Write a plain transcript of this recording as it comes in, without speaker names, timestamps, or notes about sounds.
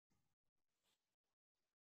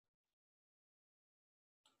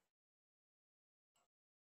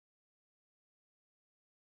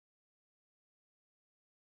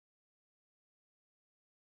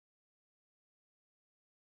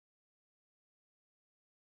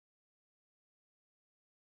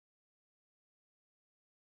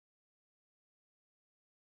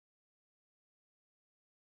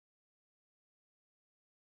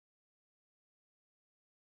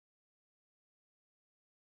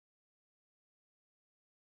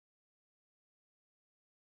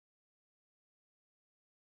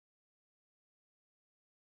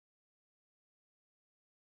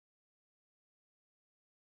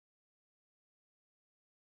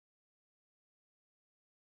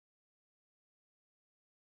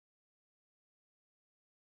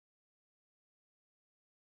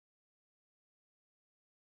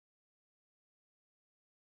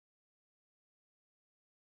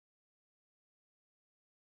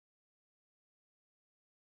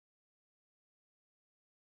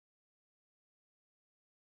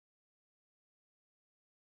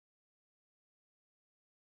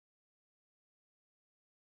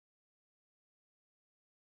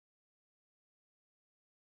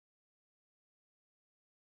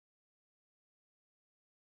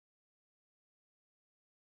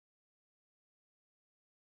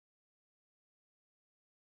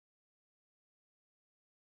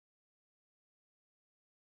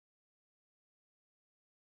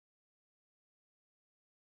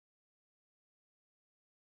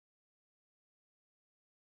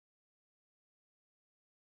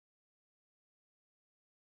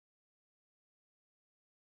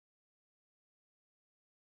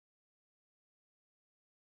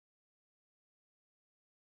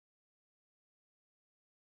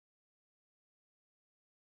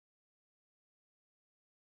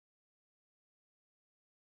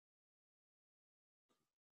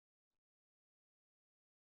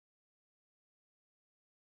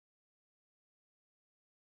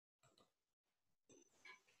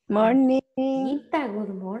Morning. Blanquita, good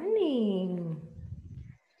morning.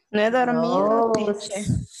 No he dormido, Oh, teacher.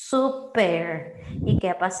 súper. ¿Y qué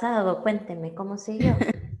ha pasado? Cuénteme, ¿cómo siguió?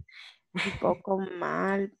 Un poco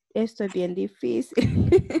mal. Esto es bien difícil.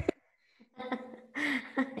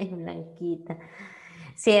 Ay, Blanquita.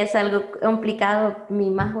 Sí, es algo complicado,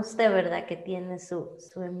 mi más usted, ¿verdad? Que tiene su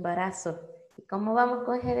embarazo. ¿Y cómo vamos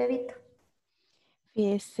con ese bebito?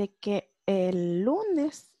 Fíjese que el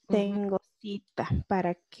lunes Ujú. tengo cita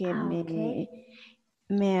para que Ah, ok.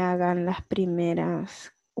 me hagan las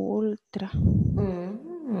primeras ultra.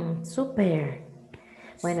 Súper.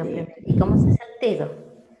 Bueno, Sí. ¿y cómo se ha sentido?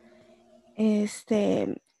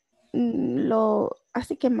 Este,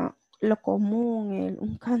 así que lo común,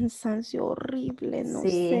 un cansancio horrible, no Sí.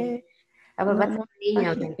 sé. Ah, pues va No, a ser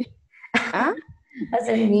no. niña, Ah, va a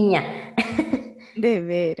ser niña. de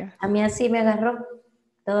veras. A mí así me agarró.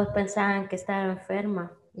 Todos pensaban que estaba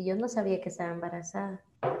enferma y yo no sabía que estaba embarazada.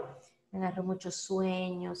 Me agarró mucho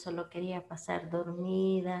sueño, solo quería pasar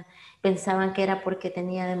dormida. Pensaban que era porque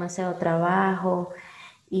tenía demasiado trabajo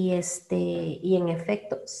y en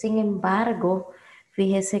efecto, sin embargo,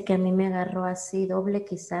 fíjese que a mí me agarró así doble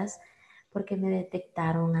quizás porque me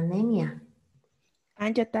detectaron anemia. Ah,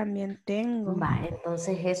 yo también tengo. Va,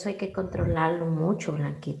 entonces eso hay que controlarlo mucho,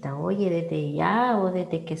 Blanquita. Oye, desde ya o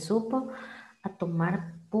desde que supo, a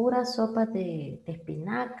tomar pura sopa de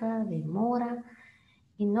espinaca, de mora,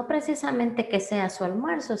 y no precisamente que sea su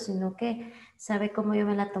almuerzo, sino que, ¿sabe cómo yo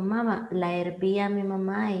me la tomaba? La hervía a mi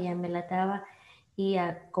mamá, ella me la daba, y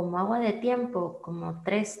como agua de tiempo, como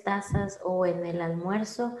 3 tazas, o en el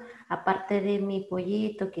almuerzo, aparte de mi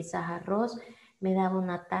pollito, quizás arroz, me daba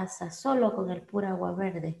una taza solo con el pura agua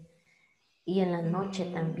verde y en la noche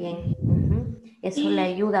también. Mm, Eso le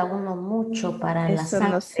ayuda a uno mucho para la Eso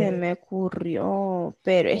no se sangre. me ocurrió,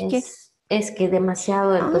 pero es que Es que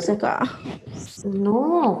demasiado, entonces, amarga.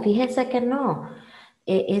 no, fíjese que no.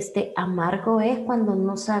 Amargo es cuando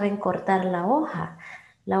no saben cortar la hoja.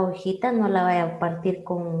 La hojita no la vaya a partir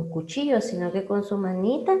con un cuchillo, sino que con su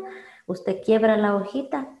manita usted quiebra la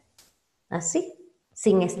hojita así,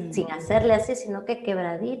 sin Mm, hacerle así, sino que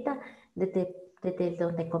quebradita desde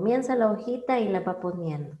donde comienza la hojita y la va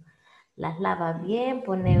poniendo. Las lava bien,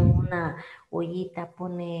 pone una ollita,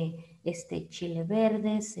 pone chile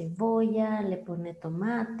verde, cebolla, le pone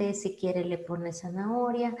tomate, si quiere le pone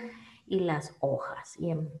zanahoria y las hojas y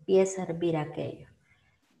empieza a hervir aquello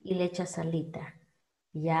y le echa salita.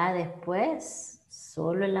 Ya después,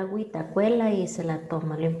 solo el agüita cuela y se la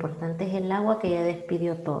toma. Lo importante es el agua que ya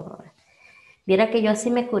despidió todo. Viera que yo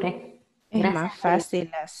así me curé, es gracias más a Dios.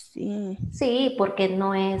 fácil así. Sí, porque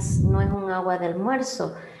no es un agua de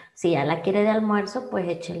almuerzo. Si ya la quiere de almuerzo, pues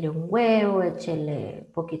échele un huevo, échele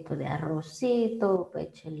un poquito de arrocito,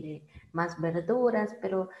 échele más verduras,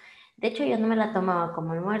 pero de hecho yo no me la tomaba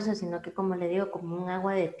como almuerzo, sino que como le digo, como un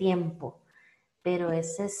agua de tiempo. Pero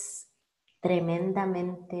ese es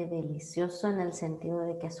tremendamente delicioso en el sentido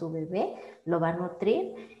de que a su bebé lo va a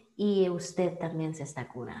nutrir y usted también se está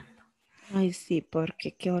curando. Ay, sí,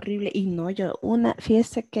 porque qué horrible. Y no,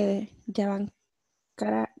 fíjese que ya van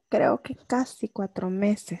creo que casi 4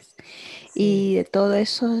 meses. Sí. Y de todos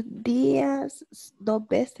esos días, 2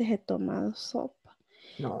 veces he tomado sopa.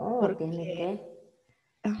 No, Porque,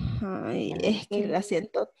 ajá, y tiene es que la que,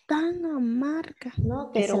 siento tan amarga.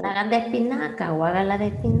 no, que se la Pero hagan de espinaca o hágala de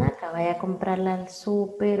espinaca, vaya a comprarla al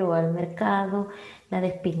súper o al mercado. La de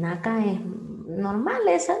espinaca es normal,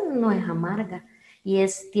 esa no es amarga y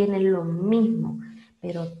tiene lo mismo,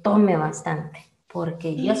 pero tome bastante,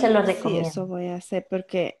 porque yo se lo sí, eso recomiendo. voy a hacer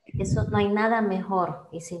porque Eso no hay nada mejor.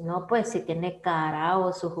 Y si no, pues si tiene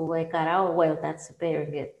carao, su jugo de carao, well, that's very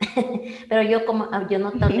good. Pero yo como yo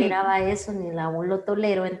no toleraba eso, ni aún lo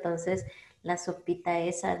tolero, entonces la sopita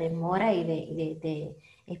esa de mora y de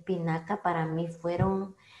espinaca para mí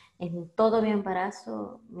fueron en todo mi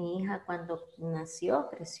embarazo. Mi hija cuando nació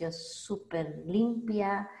creció súper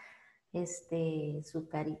limpia, su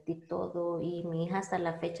carita y todo. Y mi hija hasta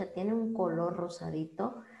la fecha tiene un color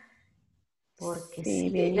rosadito porque sí, sí,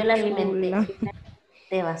 yo bien la alimenté, chula. yo la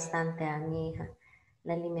alimenté bastante a mi hija.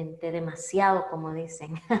 La alimenté demasiado, como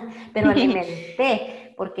dicen. Pero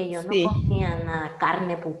alimenté, porque yo no Sí. comía nada,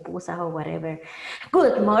 carne, pupusas o whatever.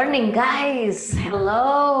 Good morning, guys.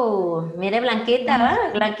 Hello. Mire, Blanquita,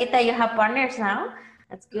 ¿verdad? Blanquita, you have partners now.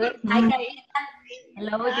 That's good. Good Hi, morning. Carlita.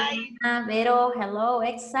 Hello, Hi. Joanna, Vero. Hello,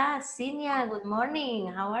 Exa, Cinia. Good morning.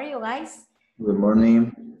 How are you guys? Good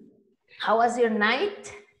morning. How was your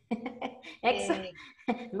night? Exa,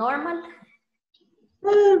 Eh, normal?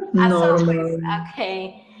 As always. Normal.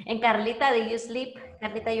 Okay. And Carlita, did you sleep?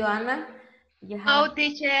 Carlita Joanna, you have. oh,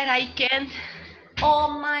 teacher, I can't. Oh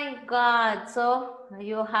my God. So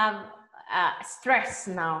You have stress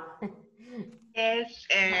now. Yes,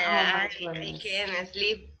 Oh my I goodness. can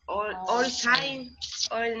sleep all Okay. time,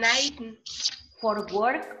 all night For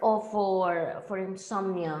work or for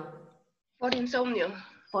insomnia? for insomnia.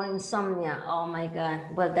 For insomnia. Oh my God.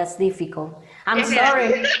 Well, that's difficult. I'm Ya es la edad.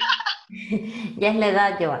 sorry. Ya es la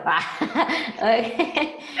edad yo.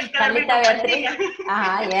 Okay. Es que dormí Carlita con Beatriz.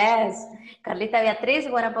 pastilla. Yes. Carlita Beatriz,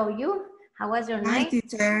 what about you? How was your Hi, night?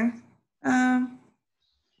 teacher.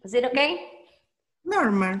 Was it okay?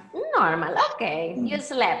 Normal. Normal, okay. You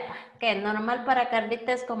slept. ¿Qué? Normal para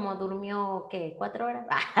Carlita es como durmió, ¿qué? ¿4 horas?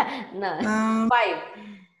 No, Um, 5.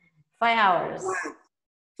 5 hours.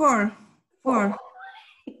 four. Four, Four.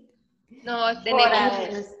 No, 4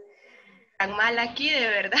 hours. tan mal aquí, de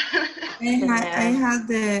verdad.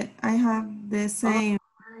 I have the Oh, same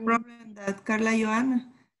problem that Carla Joanna.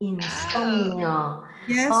 Oh, insomnia.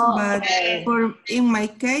 Yes, but Okay. in my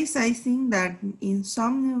case, I think that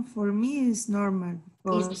insomnia for me is normal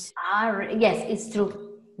because Yes, it's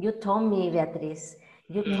true. You told me, Beatriz.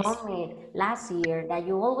 You yes, told me last year that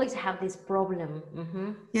you always have this problem.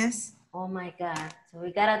 yes, Oh my God. So we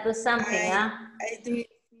gotta do something, I huh? I drink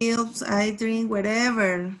pills, I drink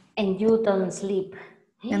whatever, And you don't sleep.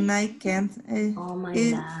 and I can't. Oh my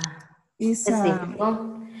It God. is It's difficult.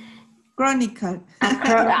 chronicle.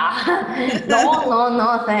 No, no, no,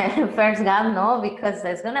 first God, no, because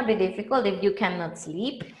it's gonna be difficult if you cannot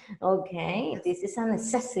sleep. Okay, this is a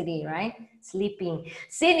necessity, right? Sleeping.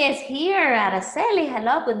 Senior is here, Araceli.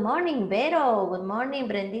 Hello, good morning, Vero. Good morning,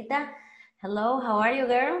 Brendita. Hello, how are you,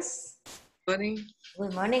 girls? morning.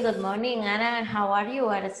 Good morning, Ana. How are you,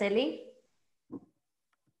 Araceli?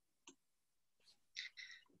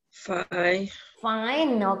 Fine.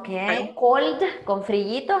 Fine, okay. Fine. Cold, con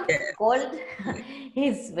frillito, Yeah. cold.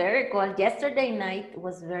 It's very cold. Yesterday night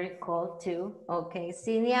was very cold too. Okay,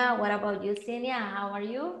 Cinia, what about you, Cinia? How are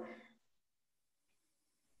you?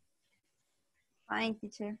 Fine,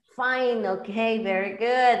 teacher. Fine, okay, very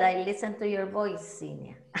good. I listen to your voice,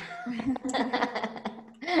 Cinia.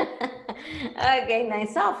 Okay,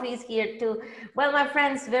 nice. Sophie is here too. Well, my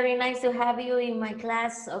friends, very nice to have you in my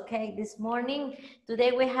class. Okay, this morning.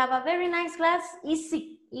 Today we have a very nice class,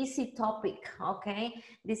 easy topic. Okay,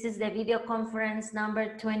 this is the video conference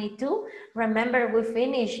number 22. Remember, we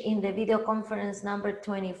finished in the video conference number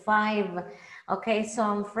 25. Okay, so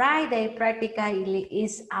on Friday practically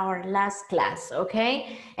is our last class.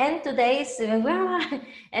 Okay, and today's video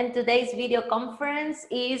conference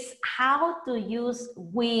is how to use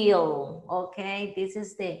wheel. Okay, this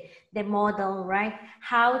is the model, right?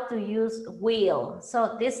 How to use wheel.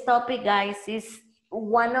 So this topic, guys, is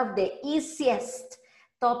one of the easiest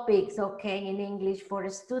topics, okay, in English for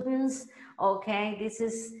students. Okay, this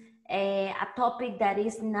is a topic that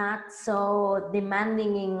is not so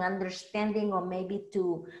demanding in understanding or maybe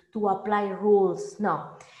to apply rules. No.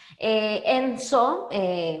 And so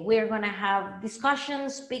we're gonna have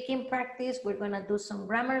discussions, speaking practice. We're gonna do some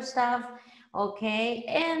grammar stuff, okay?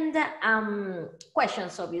 And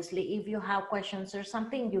questions, obviously. If you have questions or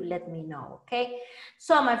something, you let me know, okay?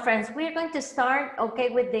 So my friends, we're going to start, okay,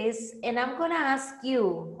 with this. And I'm gonna ask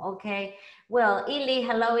you, okay? Well, Ili,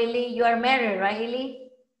 hello, Ili. You are married, right, Ili?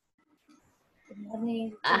 Good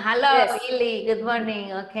morning. Hello, Yes. Ili. Good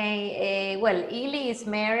morning. Okay. Well, Ili is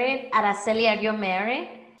married. Araceli, are you married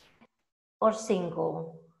or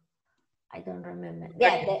single? I don't remember.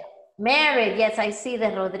 Yeah, married. Yes, I see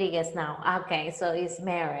the Rodriguez now. Okay, so it's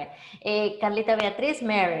married. Carlita Beatriz,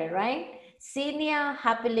 married, right? Cinia,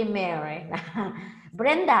 happily married.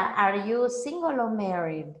 Brenda, are you single or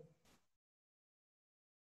married?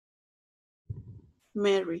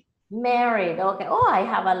 Mary. Married. Okay. Oh, I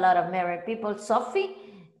have a lot of married people. Sophie,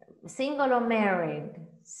 single or married?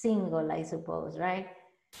 Single, I suppose, right?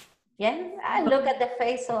 Yeah, I look at the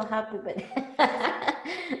face so happy, but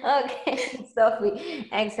okay, Sophie,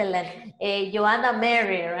 excellent. Joanna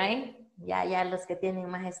married, right? Ya los que tienen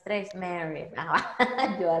más estrés, married.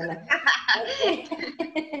 Joanna.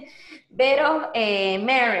 Okay. Vero,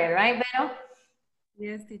 married, right, Vero?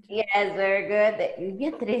 Yes, teacher. Yes, very good.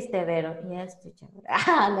 Bien triste, Vero. Yes, teacher.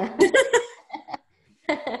 No.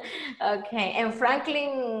 Okay, and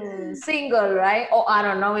Franklin single, right? Oh, I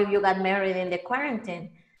don't know if you got married in the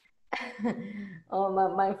quarantine. Oh,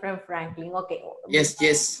 my friend Franklin. Okay. Yes,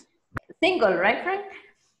 yes, Single, right, Frank?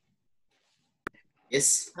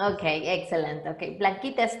 yes. Okay, excellent. Okay,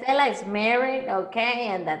 Blanquita Estela is married. Okay,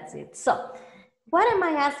 and that's it. So, what am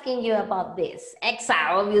I asking you about this?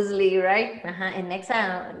 Exa, obviously, right? And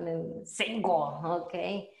Exa, single.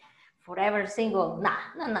 Okay, forever single. Nah,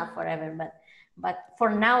 no, not forever, but for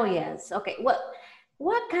now, yes. Okay.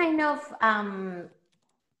 What kind of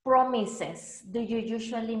promises do you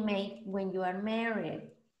usually make when you are married,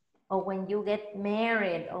 or when you get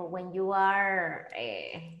married, or when you are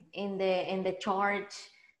in the church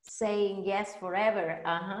saying yes forever?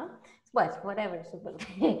 Well, whatever.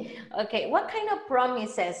 Okay, what kind of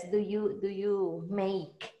promises do you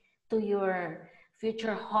make to your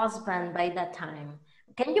future husband by that time?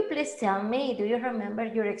 Can you please tell me, do you remember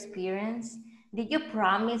your experience? Did you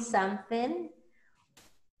promise something?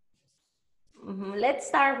 Let's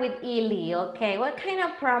start with Ili. Okay, what kind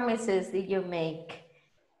of promises did you make?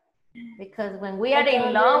 Because when we are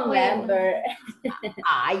in love, remember.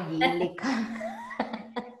 Ay, Ili.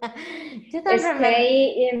 You don't remember?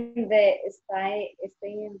 Stay in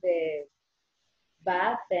the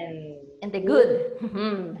bath and And the good.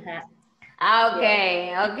 Okay,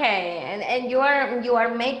 Yes. okay. And you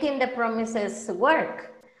are making the promises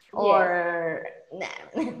work, or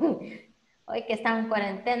hoy que están en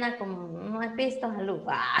cuarentena, como no he visto a luz.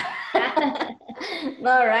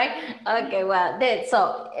 No, right? Okay, well,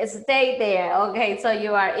 so stay there. Okay, so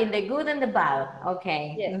you are in the good and the bad.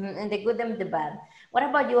 Okay, Yes. in the good and the bad. What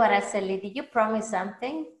about you, Araceli? Did you promise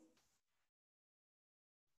something?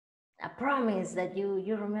 A promise that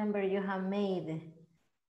you remember you have made?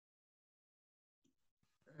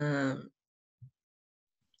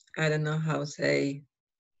 I don't know how to say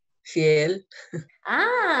fiel.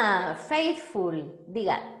 Faithful.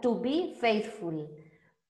 Diga, to be faithful.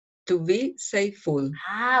 To be faithful.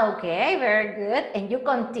 Okay, very good. And you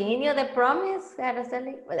continue the promise,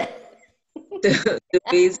 Araceli? To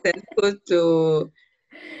be faithful to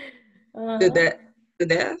death.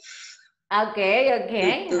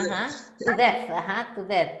 Okay. To To death, to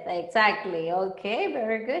death. Exactly. Okay,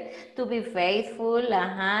 very good. To be faithful,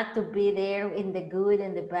 to be there in the good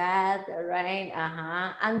and the bad, right?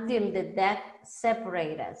 Until the death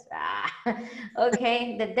separate us.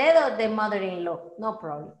 Okay, the death of the mother-in-law, no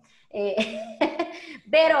problem.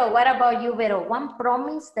 Vero, what about you, Vero? One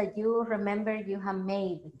promise that you remember you have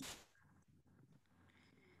made.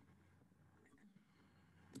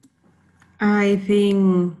 I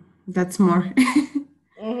think that's more.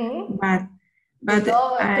 But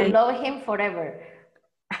To love him forever.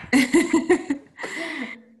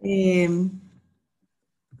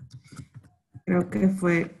 Creo que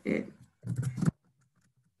fue.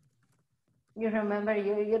 You remember,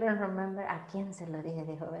 you don't remember. ¿A quién se lo dije?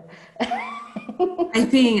 Dijo, ver. I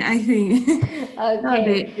think. Okay. No,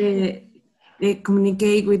 they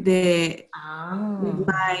communicate with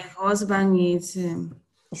my husband is.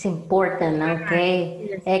 It's important, okay.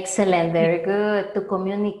 Yes. Excellent, very good. To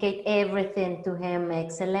communicate everything to him,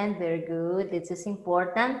 excellent, very good. This is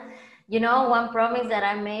important. You know, one promise that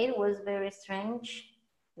I made was very strange.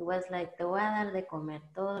 It was like, te voy a dar de comer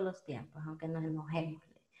todos los tiempos, aunque nos enojemos.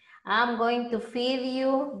 I'm going to feed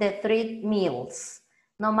you the 3 meals.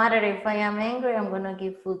 No matter if I am angry, I'm going to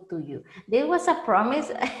give food to you. This was a promise.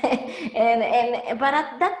 But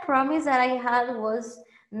that promise that I had was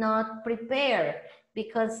not prepared.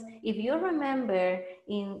 Because if you remember,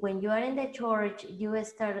 when you are in the church, you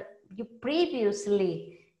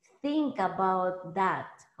previously think about that.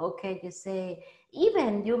 Okay, you say,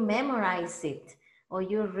 even you memorize it, or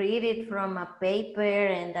you read it from a paper,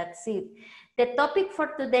 and that's it. The topic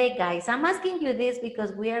for today, guys, I'm asking you this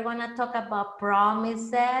because we are going to talk about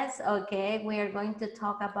promises, okay? We are going to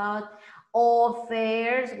talk about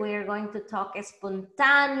offers. We are going to talk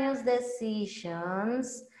spontaneous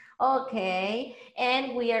decisions, okay?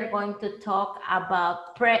 And we are going to talk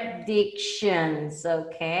about predictions,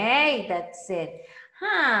 okay? That's it.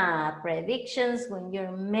 Predictions when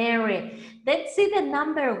you're married. Let's see the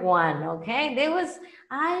number 1, okay? There was,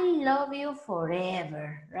 I love you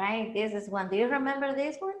forever, right? This is one. Do you remember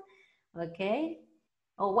this one? Okay.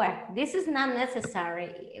 Oh, well, this is not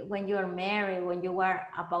necessary when you're married, when you are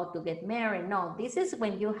about to get married. No, this is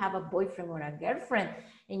when you have a boyfriend or a girlfriend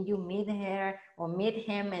and you meet her or meet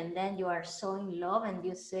him, and then you are so in love and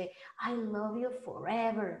you say, I love you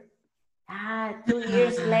forever. 2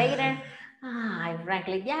 years later, ay,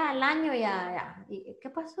 Franklin, ya al año ya. ¿Qué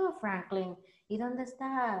pasó, Franklin? ¿Y dónde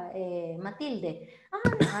está Matilde?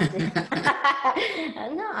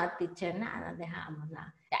 No, teacher, nada, dejamos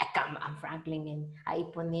nada. Come on, Franklin, ahí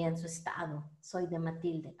ponía en su estado, soy de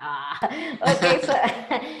Matilde. Okay, so,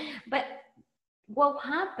 but what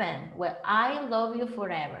happened? Well, I love you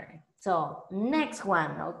forever. So next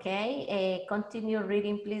one, okay? Continue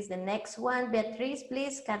reading, please. The next one, Beatriz,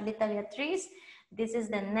 please. Carlita Beatriz. This is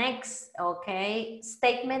the next, okay,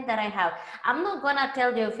 statement that I have. I'm not gonna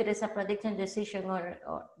tell you if it is a prediction, decision,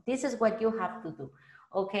 or this is what you have to do,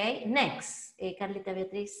 okay? Next, Carlita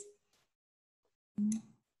Beatriz.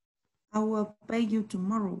 I will pay you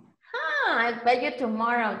tomorrow. Ah, I'll pay you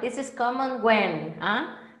tomorrow. This is common when,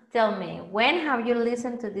 huh? Tell me, when have you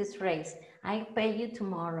listened to this phrase? I pay you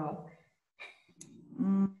tomorrow.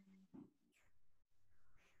 Mm,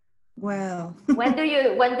 well, When do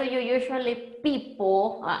you usually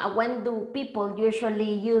when do people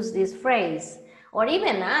usually use this phrase? Or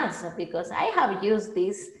even us, because I have used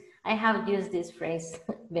this phrase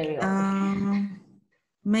very often.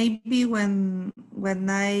 maybe when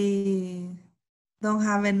I don't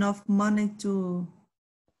have enough money to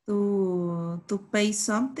pay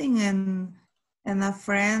something and a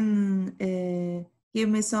friend give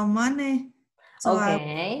me some money, so I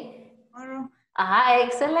Okay. tomorrow.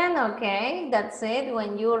 Excellent. Okay, that's it.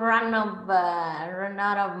 When you run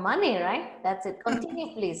out of money, right? That's it.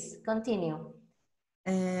 Continue, please. Continue.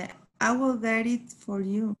 Uh, I will get it for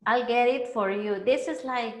you. I'll get it for you. This is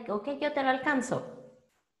like, okay, yo te lo alcanzo.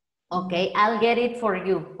 Okay, I'll get it for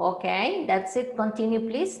you. Okay, that's it. Continue,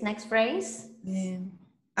 please. Next phrase.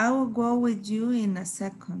 I will go with you in a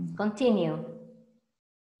second. Continue.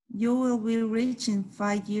 You will be rich in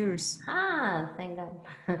 5 years. Thank God.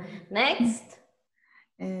 Next.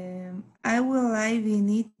 I will live in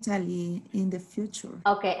Italy in the future.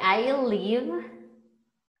 Okay, I'll live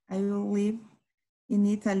I will live in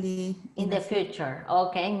Italy in the future.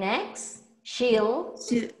 Okay, next. She'll.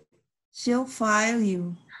 She'll file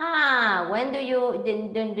you. When do you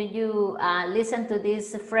listen to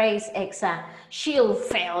this phrase, Exa? She'll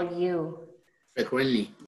fail you.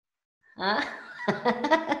 Frequently. Huh?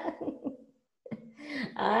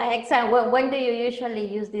 Exa, when do you usually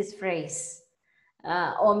use this phrase?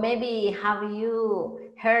 Or maybe have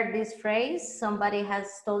you heard this phrase? Somebody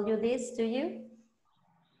has told you this to you?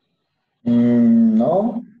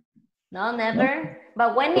 No. No, never.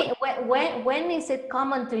 But when is it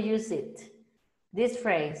common to use it? This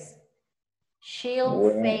phrase.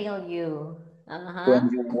 She'll fail you. When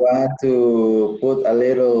you want to put a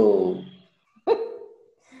little,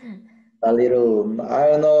 I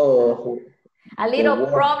don't know. A little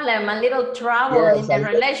problem, a little trouble in the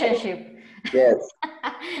relationship. Yes.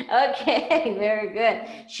 Okay, very good.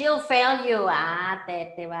 She'll fail you.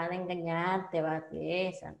 Te va a engañar, te va a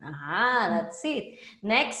eso. That's it.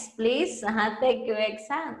 Next, please. Thank you,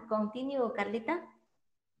 Exa. Continue, Carlita.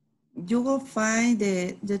 You will find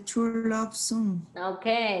the true love soon.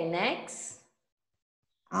 Okay, next.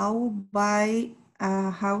 I will buy a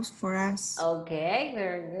house for us. Okay,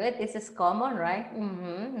 very good. This is common, right?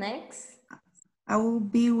 Next. I will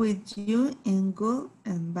be with you in good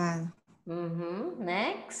and bad.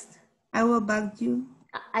 Next. I will back you.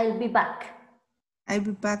 I'll be back. I'll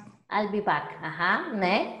be back. I'll be back.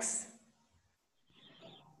 Next.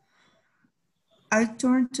 I'll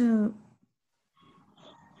turn the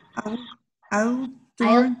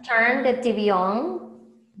TV on.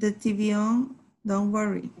 The TV on. Don't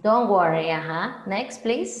worry. Don't worry. Next,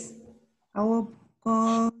 please. I will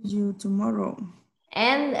call you tomorrow.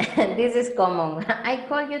 And this is common. I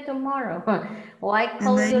call you tomorrow. Or I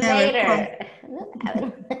call you later.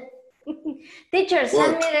 Teacher,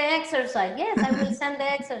 send me the exercise. Yes, I will send the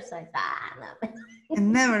exercise. No.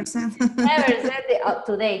 And never send. Never send it. Oh,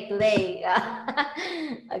 today.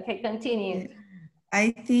 Okay, continue.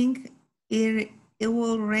 I think it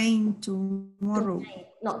will rain tomorrow.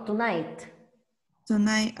 Tonight.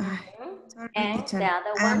 Sorry, And teacher. the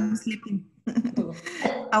other I'm one? sleeping.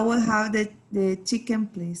 I will have the chicken,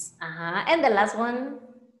 please. And the last one?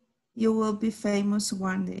 You will be famous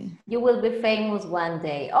one day. You will be famous one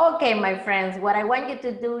day. Okay, my friends, what I want you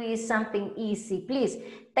to do is something easy. Please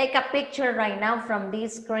take a picture right now from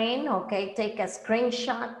this screen, okay? Take a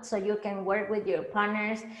screenshot so you can work with your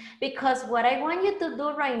partners, because what I want you to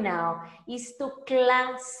do right now is to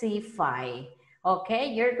classify, okay?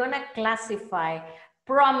 You're gonna classify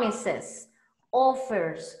promises,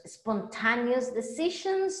 offers, spontaneous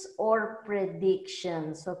decisions, or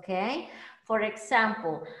predictions, okay? For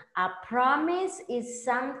example, a promise is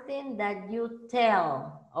something that you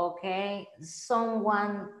tell, okay,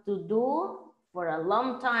 someone to do for a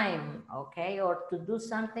long time, okay, or to do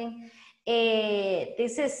something.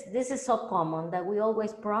 This is so common that we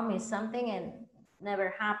always promise something and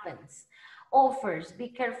never happens. Offers, be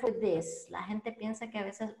careful with this. La gente piensa que a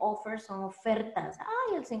veces offers son ofertas.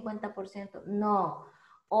 Ay, el 50%. No,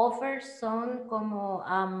 offers son como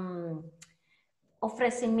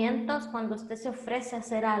ofrecimientos cuando usted se ofrece a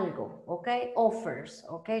hacer algo, okay? Offers,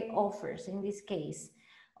 okay? Offers in this case,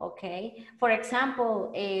 okay? For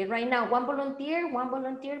example, right now, one volunteer,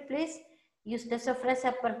 please. Y usted se ofrece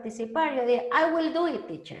a participar. Yo digo, I will do it,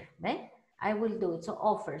 teacher. ¿Ve? I will do it. So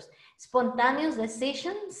offers. Spontaneous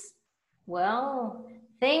decisions. Well,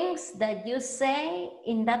 things that you say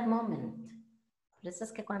in that moment. Por eso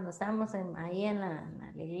es que cuando estamos ahí en la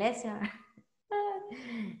iglesia,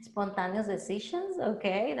 spontaneous decisions,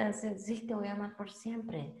 okay, sí, te voy a amar por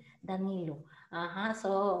siempre, Danilo. Ajá,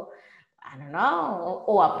 so, I don't know,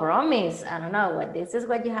 or a promise, I don't know, this is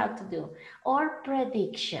what you have to do. Or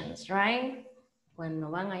predictions, right?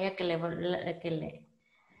 Cuando van allá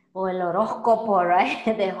o el horóscopo, right?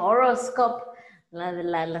 The horoscope,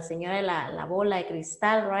 la señora de la bola de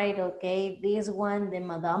cristal, right? Okay, this one, the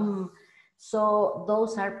madame. So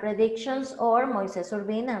those are predictions, or Moises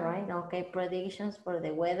Urbina, right? Okay, predictions for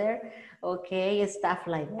the weather, okay, stuff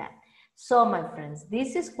like that. So my friends,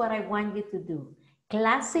 this is what I want you to do.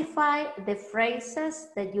 Classify the phrases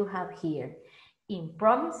that you have here in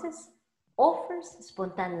promises, offers,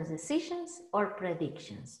 spontaneous decisions, or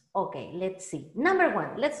predictions. Okay, let's see. Number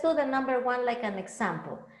one, let's do the number one like an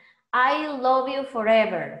example. I love you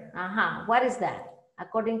forever. What is that,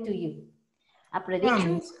 according to you? A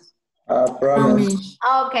prediction? Promise.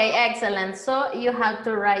 Okay, excellent. So you have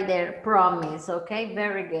to write there, promise. Okay,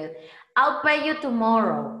 very good. I'll pay you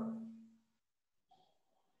tomorrow.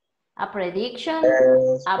 A prediction,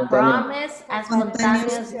 a promise, a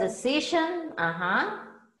spontaneous decision.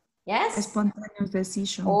 Yes? Spontaneous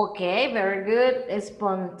decision. Okay, very good.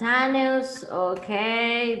 Spontaneous,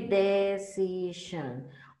 okay, decision.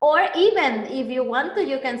 Or even if you want to,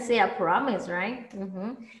 you can say a promise, right?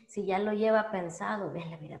 Si ya lo lleva pensado,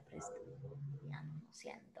 ven, mira, presta. Ya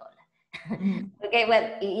no, $100. Okay,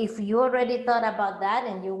 well, if you already thought about that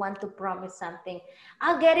and you want to promise something,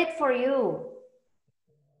 I'll get it for you.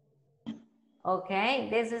 Okay,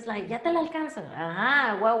 this is like, ya te lo alcanzo.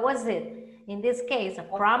 What was it? In this case, a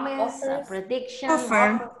promise, a prediction.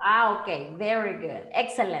 Offer. Okay, very good.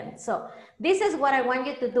 Excellent. So this is what I want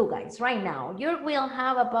you to do, guys, right now. You will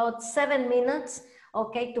have about 7 minutes,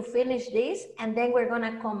 okay, to finish this, and then we're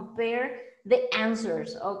gonna compare the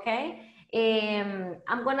answers, okay?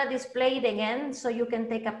 I'm gonna display it again, so you can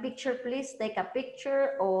take a picture, please. Take a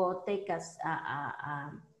picture or take a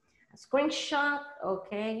screenshot,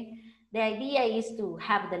 okay? The idea is to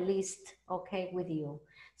have the list, okay, with you.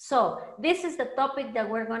 So this is the topic that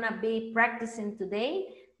we're gonna be practicing today,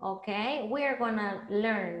 okay? We're gonna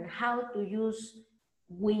learn how to use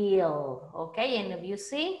will, okay? And if you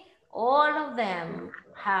see, all of them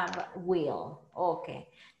have will, okay?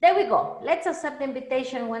 There we go. Let's accept the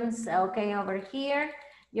invitation once, okay, over here.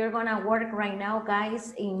 You're gonna work right now,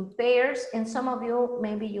 guys, in pairs, and some of you,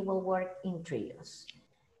 maybe you will work in trios.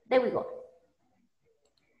 There we go.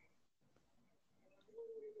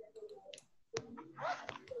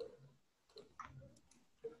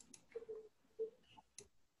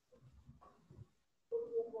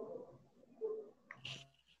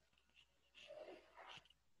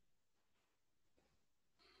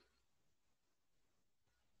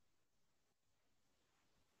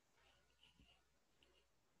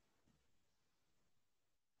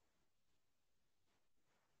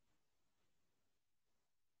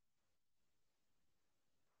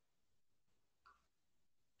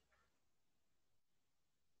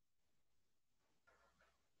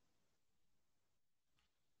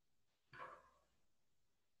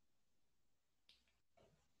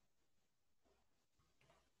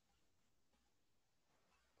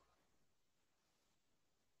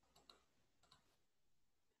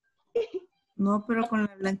 No, pero con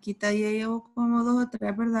la Blanquita ya llevo como 2 o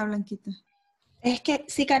 3, ¿verdad, Blanquita? Es que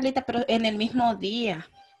sí, Carlita, pero en el mismo día.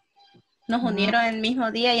 Nos unieron en el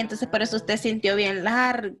mismo día y entonces por eso usted sintió bien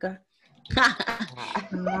larga.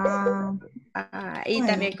 Y bueno.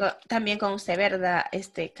 también con usted, ¿verdad?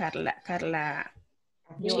 Carla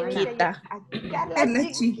chiquita.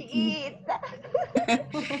 Carla chiquita.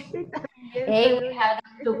 Hey, we have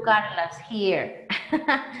 2 Carlas here.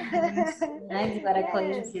 Nice, what a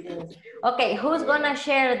coincidence. Okay, who's gonna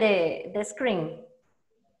share the screen?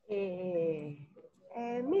 Me.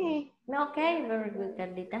 Okay, very good,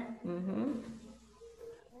 Carlita.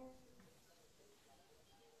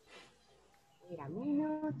 Wait a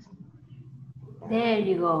minute. There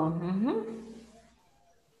you go.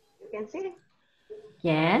 You can see?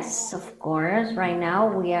 Yes, of course. Right now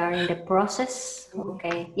we are in the process.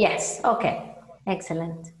 Okay. Yes. Okay.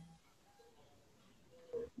 Excellent.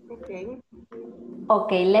 Okay.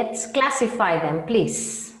 Okay, let's classify them,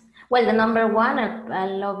 please. Well, the number one,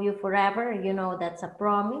 I'll love you forever. You know, that's a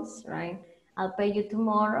promise, right? I'll pay you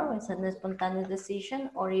tomorrow. It's a spontaneous decision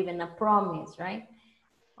or even a promise, right?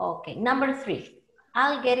 Okay, number 3,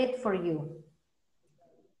 I'll get it for you.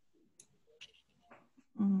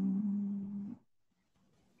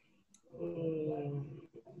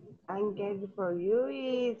 I'm getting for you.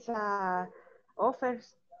 It's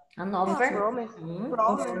offers. An offer? Promise.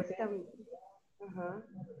 Promise.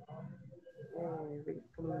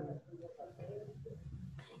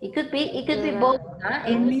 It could be both, huh? For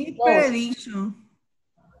It could me, be both. prediction.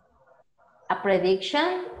 A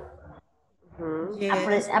prediction.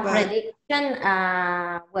 Yes, A but prediction,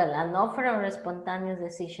 well, an offer or a spontaneous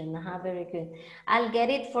decision. Very good. I'll get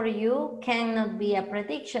it for you. Cannot be a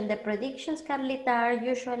prediction. The predictions, Carlita, are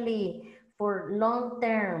usually for long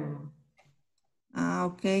term.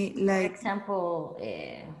 okay, For like example,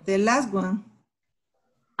 the last one.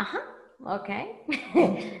 okay.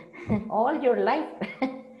 All your life.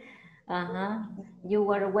 You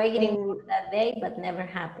were waiting for that day, but never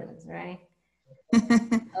happens, right?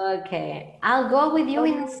 Okay, I'll go with you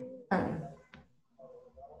in a second.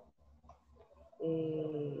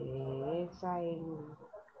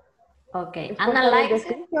 Okay, analyze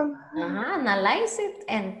it. Analyze it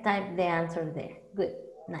and type the answer there. Good,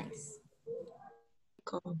 nice.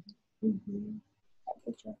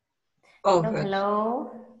 Oh, Hello,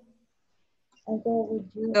 hello. I'll go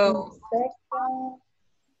with you so, in second.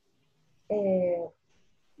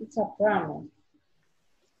 It's a promise.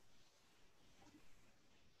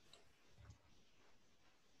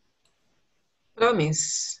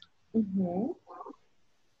 promise.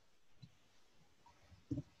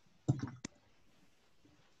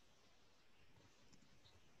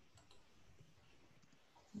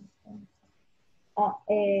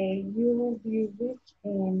 You will be rich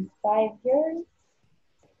in 5 years.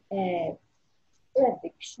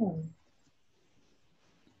 Prediction.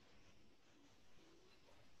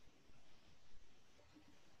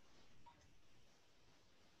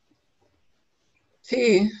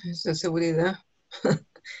 Sí, esa seguridad.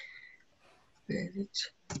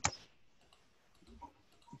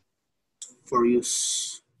 For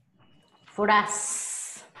use. For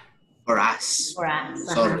us. For us. For us.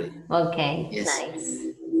 Sorry. Okay, Yes. nice.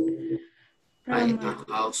 Buy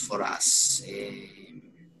a house for us.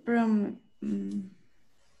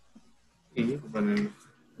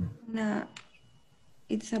 No,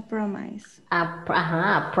 it's a promise.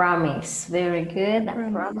 A promise. Very good. A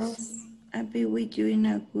promise. I'll be with you in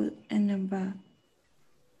a good and a bad.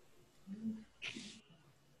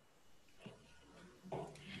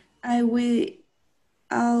 I'll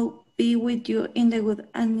be with you in the good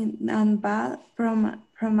and bad promise.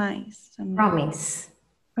 Promise.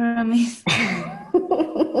 Promise.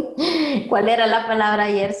 ¿Cuál era la palabra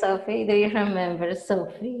ayer, Sophie? Do you remember,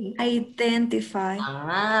 Sophie? Identify.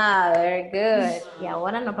 Very good. Y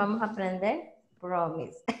ahora nos vamos a aprender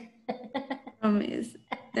promise. Promise.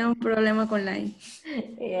 Tengo un problema con la I.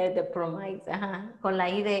 Yeah, the promise. Con la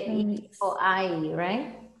I de I o I,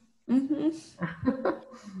 right?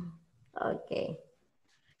 Okay.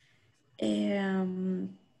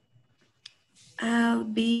 I'll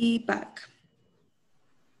be back.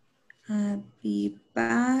 I'll be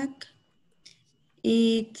back.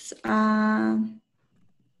 It's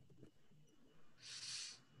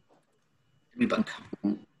Be back.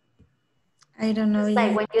 I don't know. It's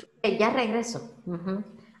like when you say, ya regreso.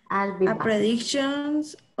 I'll be a back.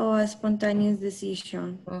 predictions or a spontaneous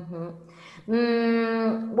decision?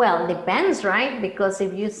 Well, depends, right? Because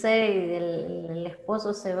if you say el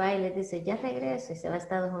esposo se va y le dice, ya regreso y se va a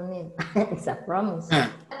Estados Unidos, it's a promise.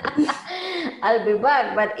 I'll be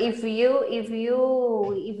back. But if you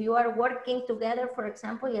are working together, for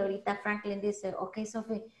example, y ahorita Franklin dice, okay,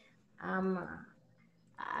 Sophie,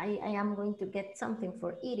 I am going to get something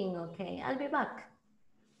for eating, okay, I'll be back.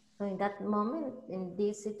 So in that moment, in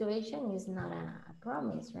this situation, is not a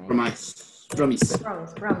promise, right? Promise. Promise.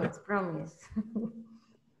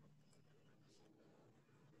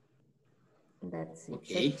 That's it.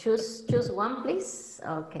 Okay. So choose one, please.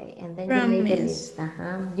 Okay, and then Promise. you made the list.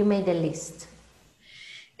 You made the list.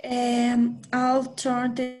 I'll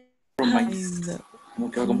turn the Promise.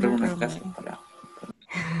 Como que va a comprar una casa para...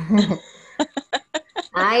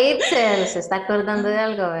 Ahí se está acordando de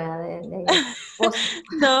algo, ¿verdad?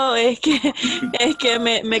 No, es que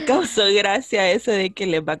me causó gracia eso de que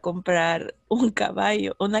le va a comprar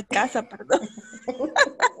una casa, perdón.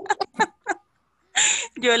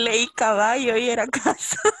 Yo leí caballo y era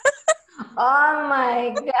casa. Oh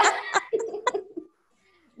my God.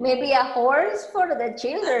 Maybe a horse for the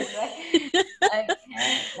children, right? Okay.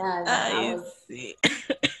 Ay, sí.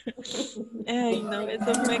 Ay, no,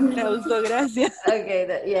 eso me causó gracia. Okay,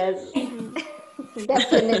 yes.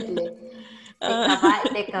 Definitely.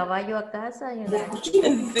 De caballo a casa hay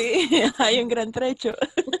Sí, hay un gran trecho.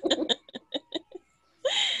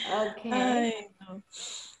 Okay. Ay, no.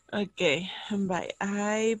 Okay, bye.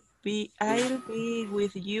 I'll be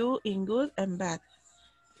with you in good and bad.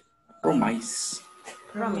 Promise.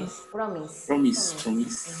 Promise. Promise.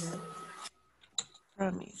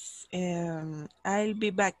 I'll be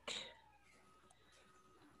back.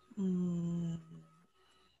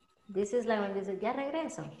 This is like when you say, ya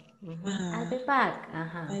regreso. I'll be back.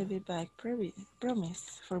 I'll be back.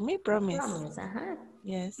 Promise. For me, promise. Promise.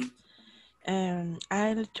 Yes.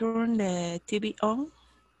 I'll turn the TV on.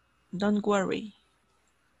 Don't worry.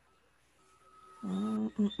 I'll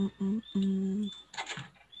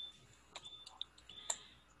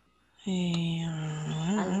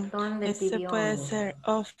turn the Este TV puede on. ser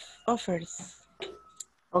offers.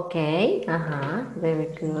 Okay. Very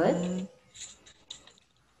good.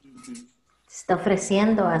 Está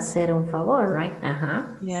ofreciendo hacer un favor, right?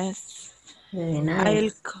 Yes. Very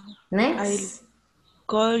nice. Next. I'll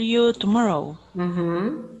call you tomorrow.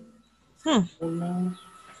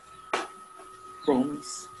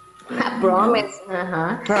 Promise. Promise.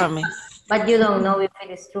 Promise. But you don't know if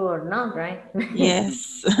it is true or not, right?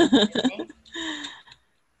 Yes.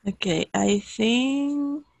 Okay, I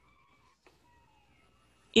think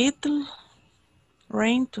it'll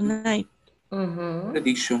rain tonight.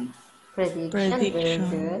 Prediction. Very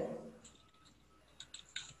good.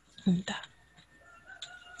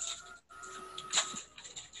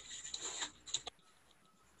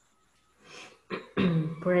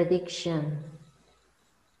 Prediction.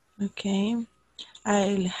 Okay,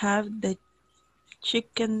 I'll have the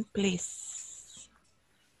chicken, please.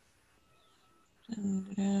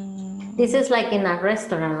 This is like in a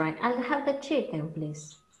restaurant, right? I'll have the chicken,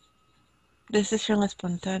 please. Decision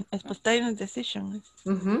spontaneous decision.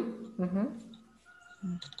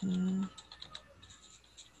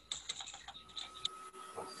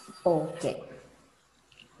 Okay.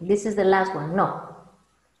 This is the last one. No.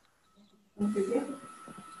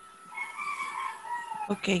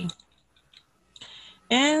 Okay.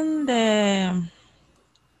 And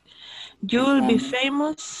you'll be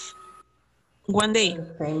famous one day.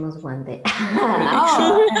 Famous one day.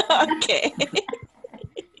 Okay.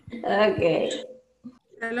 Okay.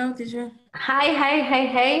 Hello, teacher. Hi.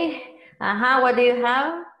 What do you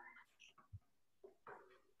have?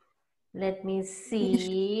 Let me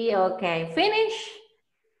see. Okay, finish.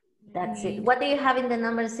 That's it. What do you have in the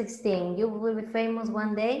number 16? You will be famous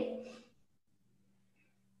one day.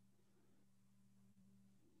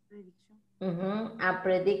 A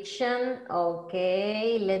prediction.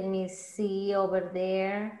 Okay, let me see over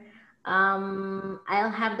there.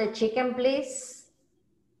 I'll have the chicken, please.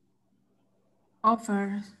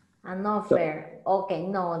 Offer. An offer. Okay,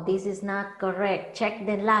 no, this is not correct. Check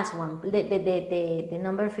the last one, the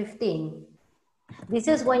number 15. This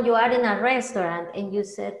is when you are in a restaurant and you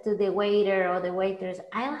said to the waiter or the waitress,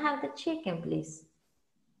 I'll have the chicken, please.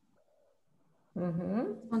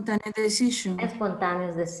 Spontaneous decision. A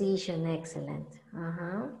spontaneous decision, excellent.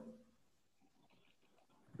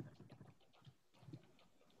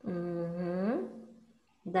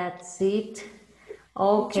 That's it.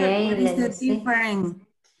 Okay, Teacher, what is let the me see. difference?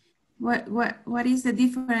 What is the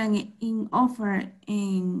difference in offer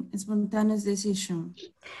and spontaneous decision?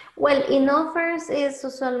 Well, in offers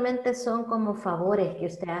usualmente son como favores que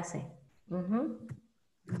usted hace.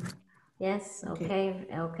 Yes,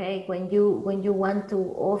 okay. When you want to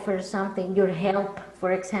offer something, your help,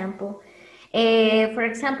 for example. There,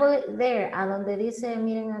 a donde dice,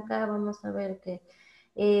 miren acá, vamos a ver que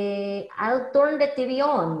I'll turn the TV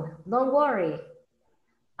on. Don't worry.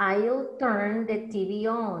 I'll turn the TV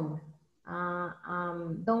on.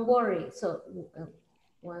 Don't worry. So,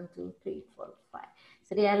 1, 2, 3, 4, 5.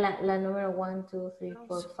 Sería la número 1, 2, 3,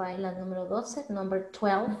 4, 5, la número 12, number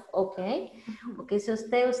 12, ok. Ok, si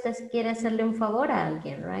usted quiere hacerle un favor a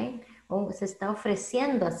alguien, right? O se está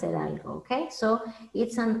ofreciendo hacer algo, ok? So,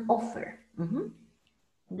 it's an offer.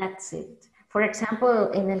 That's it. For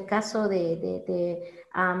example, en el caso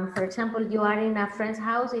for example, you are in a friend's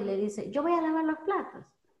house y le dice, yo voy a lavar los platos.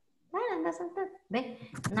 Anda a sentar. Ve,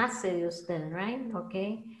 nace de usted, right?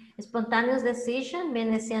 Ok. Spontaneous decision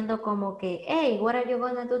viene siendo como que, hey, what are you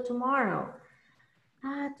gonna do tomorrow?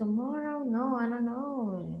 Tomorrow? No, I don't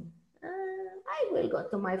know. I will go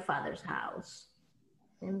to my father's house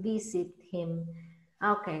and visit him.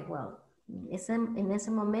 Okay, well, en ese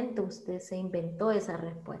momento usted se inventó esa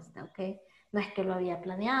respuesta, ok? No es que lo había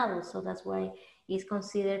planeado, so that's why it's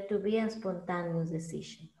considered to be a spontaneous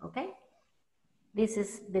decision, okay? This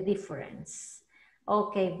is the difference.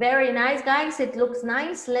 Okay, very nice, guys. It looks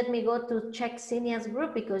nice. Let me go to check Sinia's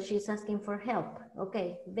group because she's asking for help.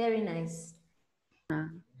 Okay, very nice.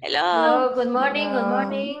 Hello. Good morning.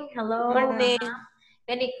 Hello. Morning.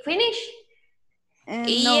 Can you finish? No.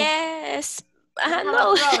 Yes. You have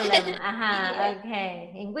No. a problem.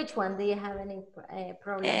 Okay. In which one do you have any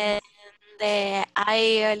problem?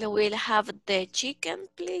 I will have the chicken,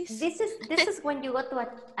 please. This is when you go to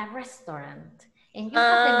a restaurant and you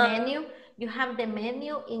have the menu. you have the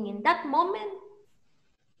menu, and in that moment,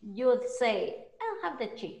 you'd say, I'll have the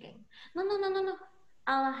chicken. No, no, no, no, no.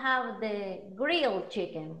 I'll have the grilled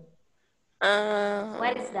chicken.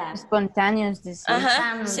 What is that? Spontaneous decision.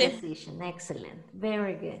 Spontaneous sí. decision. Excellent.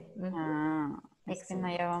 Very good. Es que no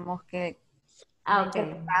llevamos que Okay.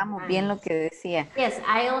 interpretamos bien lo que decía. Yes,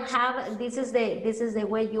 I'll have, this is the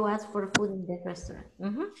way you ask for food in the restaurant.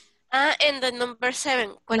 And the number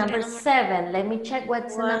 7. Number 7. Let me check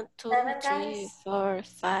what's the 1, number 2, 7, 3, guys. 4,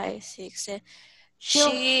 5, 6, 7. She'll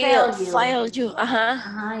She'll fail you. fail you.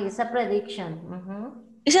 It's a prediction.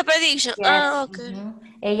 It's a prediction. Yes. Okay.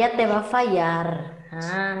 Ella te va a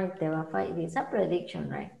fallar. Te va a fallar. It's a prediction,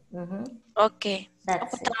 right? Okay.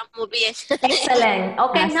 That's it. Muy bien. Excellent.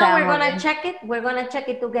 Okay, now we're Estamos gonna bien. check it. We're gonna check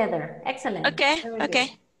it together. Excellent. Okay, Very good.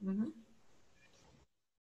 okay.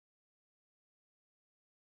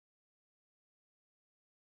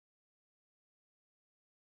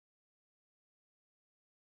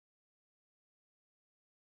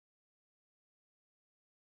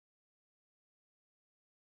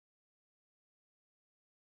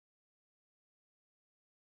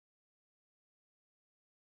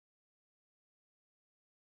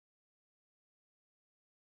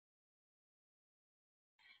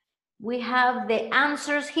 We have the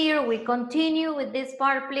answers here. We continue with this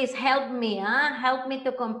part. Please help me, help me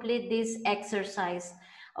to complete this exercise.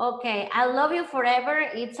 Okay, I love you forever.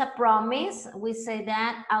 It's a promise. We say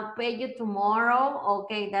that. I'll pay you tomorrow.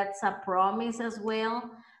 Okay, that's a promise as well.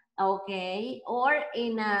 Okay, or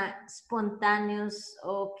in a spontaneous,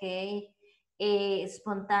 okay, a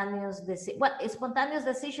spontaneous decision. Well, a spontaneous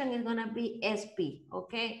decision is gonna be SP,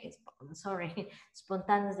 okay? Sorry,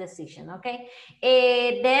 spontaneous decision, okay?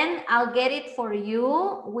 Then I'll get it for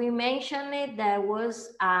you. We mentioned it, there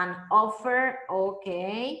was an offer,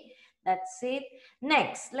 okay? That's it.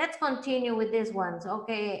 Next, let's continue with these ones,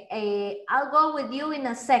 okay? I'll go with you in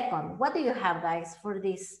a second. What do you have, guys, for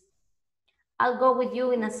this? I'll go with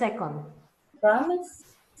you in a second. Promise.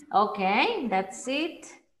 Okay, that's it.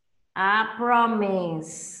 A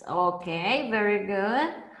promise. Okay, very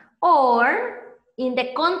good. Or in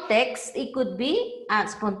the context, it could be a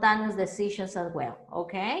spontaneous decisions as well.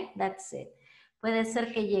 Okay, that's it. Puede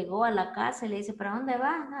ser que llegó a la casa y le dice, ¿para dónde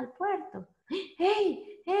van? Al puerto. Hey,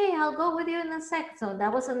 I'll go with you in a sec. So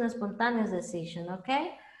that was a spontaneous decision,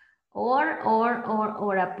 okay? Or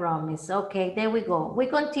a promise. Okay, there we go. We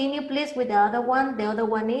continue, please, with the other one. The other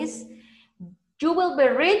one is, you will be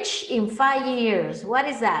rich in 5 years. What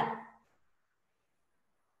is that?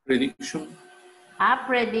 Prediction. A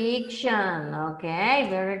prediction. Okay,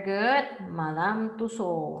 very good. Madame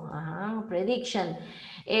Tussaud. Prediction.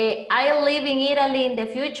 I live in Italy in the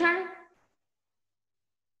future.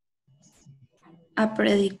 A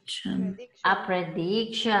prediction. A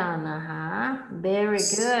prediction. Very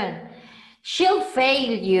good. She'll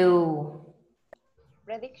fail you.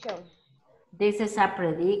 Prediction. This is a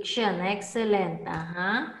prediction. Excellent.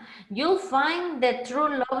 You'll find the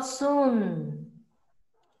true love soon.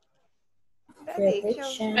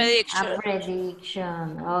 Prediction. A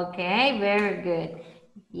prediction. Okay, very good.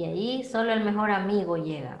 Y ahí solo el mejor amigo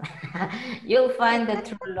llega. You'll find the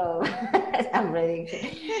true love. A prediction.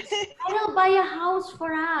 I'll buy a house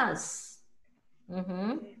for us.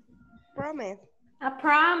 Promise. A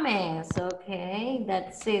promise. Okay,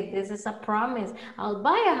 that's it. This is a promise. I'll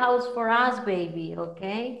buy a house for us, baby.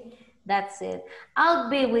 Okay, that's it. I'll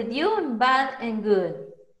be with you in bad and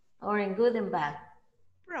good, or in good and bad.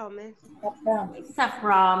 Promise. A promise. It's a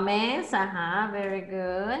promise. Very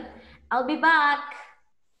good. I'll be back.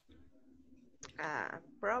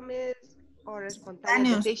 Promise or a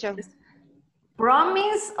spontaneous decision.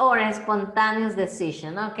 Promise or a spontaneous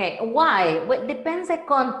decision. Okay, why? Well, depends the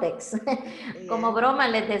context. Como broma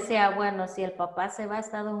les decía, bueno, si el papá se va a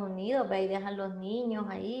Estados Unidos, va y deja a los niños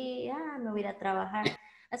ahí, me voy a ir a trabajar.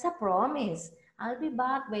 It's a promise. I'll be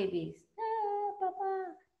back, babies.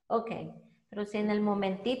 Papá. Okay. Pero si en el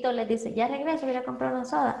momentito le dice, ya regreso, voy a comprar una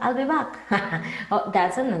soda, I'll be back.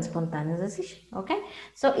 That's an spontaneous decision, okay?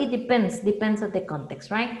 So it depends on the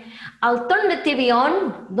context, right? I'll turn the TV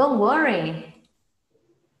on, don't worry.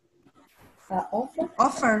 Offer.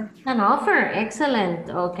 Offer. An offer, excellent,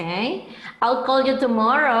 okay. I'll call you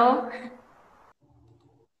tomorrow.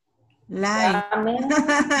 Lie.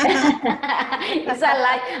 It's a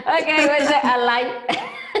lie. Okay, what's a lie?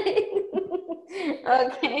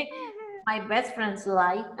 Okay. My best friend's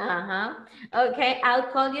lie. Okay,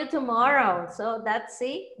 I'll call you tomorrow. So that's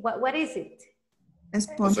it. What is it? A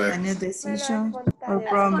spontaneous decision or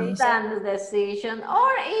promise. Spontaneous decision,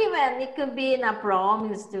 or even it could be in a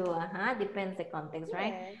promise too. Depends the context,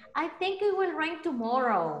 right? I think it will rain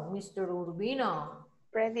tomorrow, Mr. Urbino.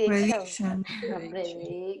 Prediction.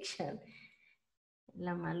 Prediction.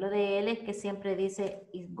 Lo malo de él es que siempre dice,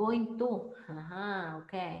 is going to. Ajá,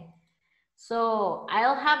 okay. So,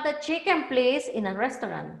 I'll have the chicken, please, in a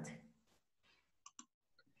restaurant.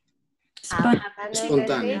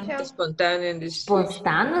 Spontaneous decision.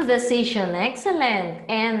 Spontaneous decision, excellent.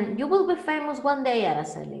 And you will be famous one day,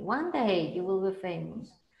 Araceli. One day you will be famous.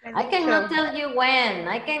 I cannot tell you when.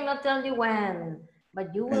 I cannot tell you when.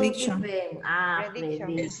 But you will be famous.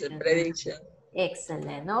 Prediction. It's a prediction.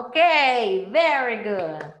 Excellent. Okay, very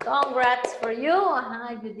good. Congrats for you.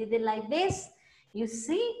 You did it like this. You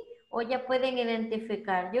see? O ya pueden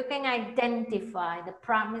identificar. You can identify the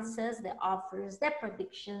promises, the offers, the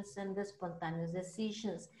predictions, and the spontaneous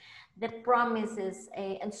decisions. The promises,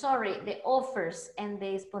 the offers and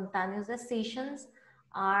the spontaneous decisions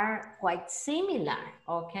are quite similar,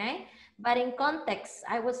 okay? But in context,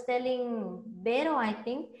 I was telling Vero, I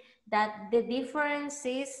think, that the difference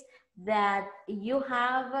is that you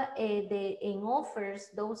have in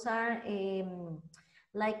offers, those are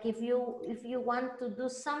like if you want to do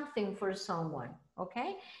something for someone,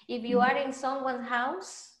 okay? If you are in someone's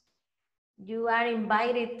house, you are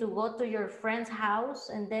invited to go to your friend's house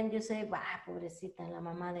and then you say, bah, pobrecita la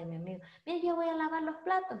mamá de mi amigo, mira, yo voy a lavar los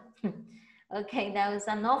platos. Okay, that was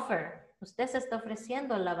an offer. Usted se está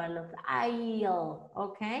ofreciendo a lavar los platos.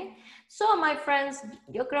 Okay. So, my friends,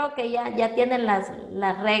 yo creo que ya tienen las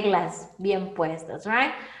reglas bien puestas,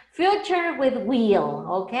 right? Future with will,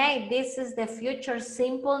 okay? This is the future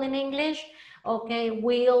simple in English. Okay,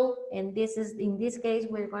 will, and this is, in this case,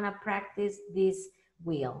 we're gonna practice this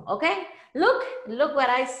will, okay? Look what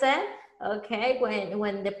I said, okay?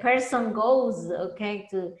 When the person goes, okay,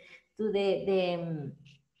 to the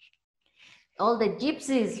all the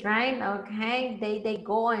gypsies, right? Okay, they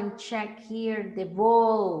go and check here the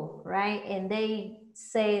bowl, right? And they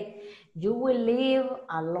said, you will live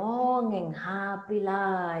a long and happy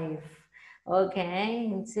life. Okay,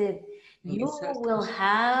 and said, you will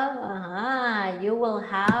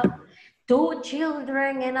have 2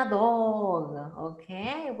 children and a dog.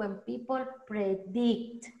 Okay, when people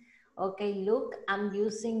predict, okay, look, I'm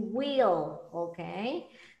using will, okay?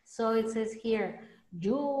 So it says here,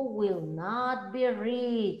 you will not be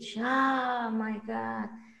rich. Ah, my God.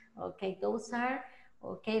 Okay, those are,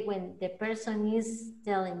 okay, when the person is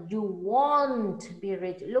telling you won't be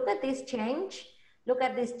rich. Look at this change. Look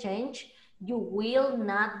at this change. You will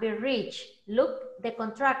not be rich. Look, the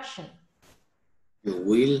contraction.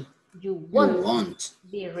 You won't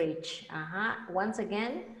be rich. Once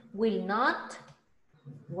again, will not,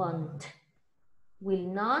 won't. Will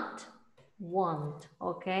not, won't.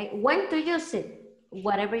 Okay. When to use it?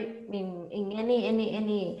 Whatever in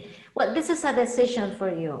any, well, this is a decision for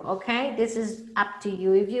you. Okay. This is up to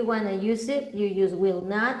you. If you want to use it, you use will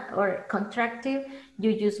not, or contractive,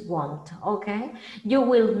 you use won't. Okay. You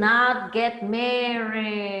will not get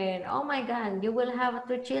married. Oh my God. You will have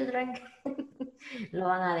 2 children. Lo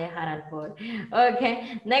van a dejar al pobre.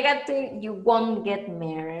 Okay, negative, you won't get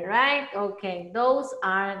married, right? Okay, those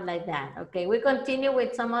are like that. Okay, we continue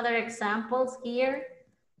with some other examples here.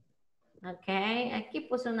 Okay, aquí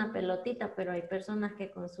puse una pelotita, pero hay personas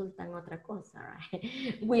que consultan otra cosa, right?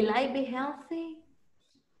 Will I be healthy?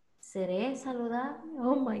 ¿Seré saludable?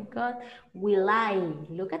 Oh my God. Will I?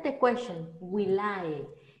 Look at the question. Will I?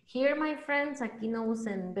 Here, my friends, aquí no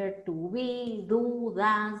usen verb to be, do,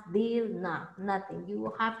 does, did, no, nothing.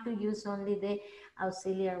 You have to use only the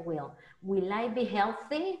auxiliary will. Will I be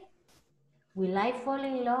healthy? Will I fall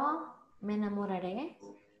in love? ¿Me enamoraré?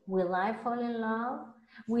 Will I fall in love?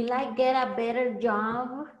 Will I get a better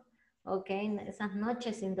job? Okay, esas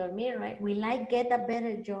noches sin dormir, right? Will I get a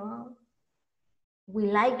better job?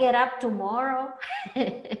 Will I get up tomorrow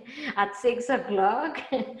at 6 o'clock?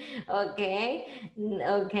 Okay.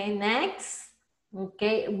 Okay, next.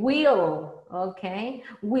 Okay, will. Okay.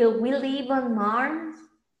 Will we live on Mars?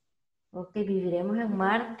 Okay, viviremos en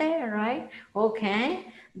Marte, right? Okay,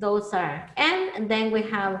 those are. And then we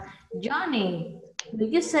have Johnny. Will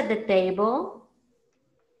you set the table?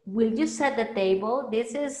 Will you set the table?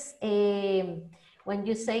 This is when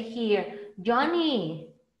you say here, Johnny,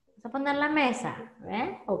 vamos a poner la mesa,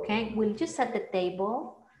 right? Okay, will you set the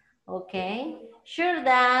table? Okay, sure,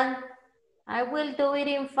 Dad. I will do it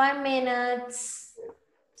in 5 minutes.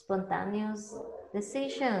 Spontaneous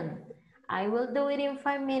decision. I will do it in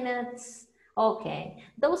 5 minutes. Okay,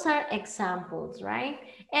 those are examples, right?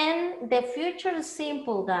 And the future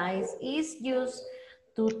simple, guys, is used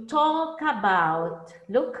to talk about,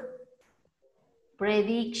 look,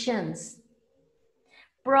 predictions,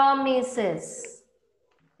 promises,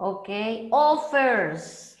 okay,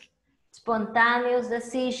 offers, spontaneous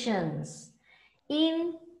decisions,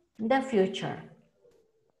 in the future.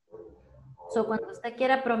 So, cuando usted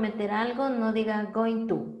quiera prometer algo, no diga going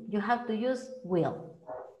to. You have to use will.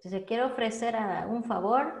 Si se quiere ofrecer a un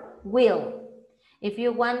favor, will. If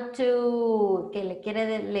you want to, que le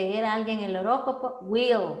quiere leer a alguien el horóscopo,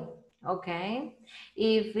 will. Okay.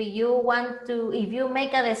 If you want to, if you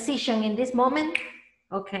make a decision in this moment,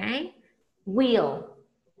 okay, will.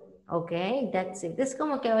 Okay, that's it. Es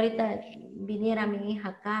como que ahorita viniera mi hija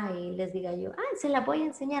acá y les diga yo, ah, se la voy a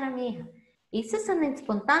enseñar a mi hija. This is an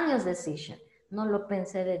spontaneous decision. No lo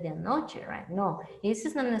pensé desde anoche, right? No, this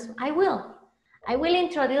is I will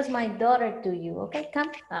introduce my daughter to you. Okay, come.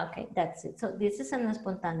 Okay, that's it. So this is a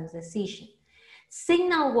spontaneous decision.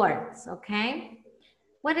 Signal words, okay?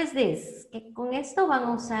 What is this? Que con esto van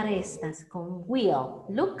a usar estas, con will.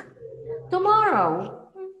 Look, tomorrow,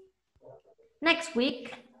 next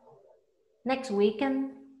week, next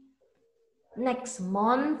weekend, next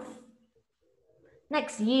month,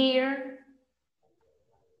 next year,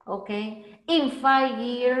 okay? In 5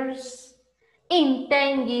 years, in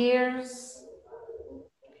 10 years,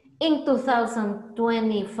 in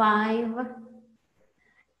 2025,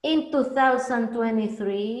 in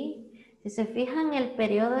 2023. Si se fijan, el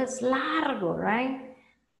periodo es largo, right?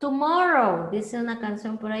 Tomorrow, dice una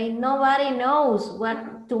canción por ahí, nobody knows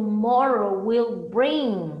what tomorrow will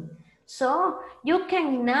bring. So, you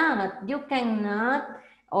cannot,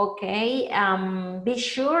 okay, be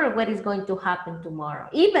sure what is going to happen tomorrow.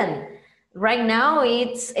 Even right now,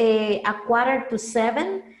 it's a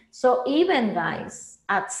 6:45. So even, guys,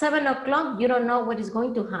 at 7 o'clock, you don't know what is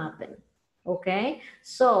going to happen. Okay,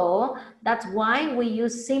 so that's why we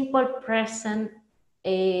use simple present,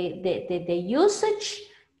 the usage,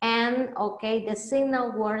 and okay, the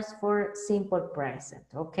signal words for simple present.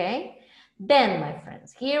 Okay, then my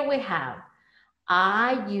friends, here we have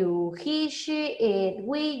I, you, he, she, it,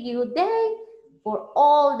 we, you, they. For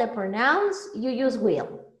all the pronouns, you use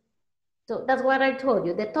will. So that's what I told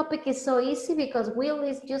you. The topic is so easy because will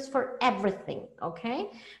is just for everything, okay?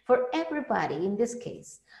 For everybody in this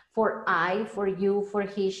case. For I, for you, for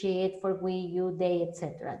he, she, it, for we, you, they,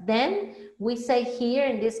 etc. Then we say here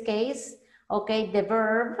in this case, okay, the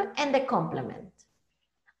verb and the complement.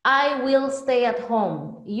 I will stay at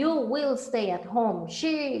home. You will stay at home.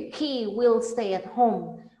 She, he will stay at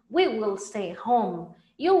home. We will stay home.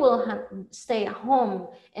 You will stay at home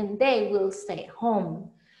and they will stay home.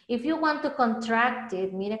 If you want to contract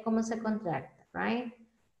it, mire cómo se contracta, right?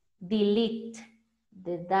 Delete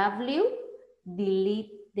the W,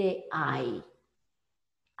 delete the I.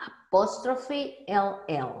 Apostrophe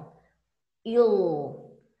LL.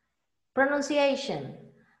 Ill. Pronunciation.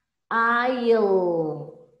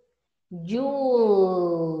 I'll.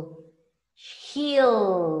 You'll.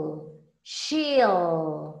 He'll.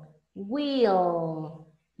 She'll. Will.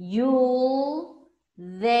 You'll.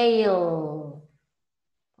 They'll.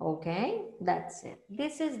 Okay, that's it.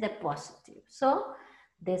 This is the positive. So,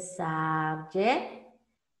 the subject,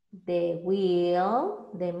 the will,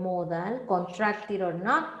 the modal, contracted or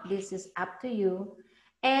not, this is up to you.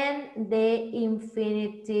 And the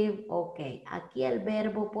infinitive, okay. Aquí el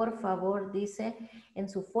verbo, por favor, dice en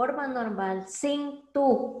su forma normal, sin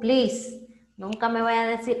to, please. Nunca me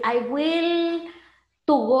vaya a decir, I will to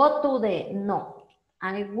go to the, no.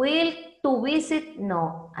 I will to visit,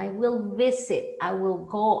 no. I will visit, I will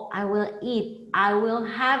go, I will eat, I will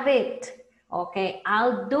have it, okay?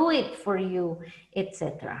 I'll do it for you,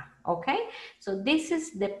 etc. Okay? So this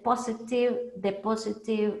is the positive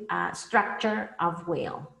structure of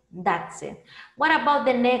will. That's it. What about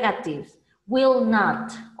the negatives? Will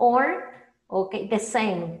not, or, okay, the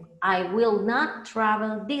same. I will not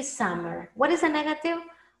travel this summer. What is a negative?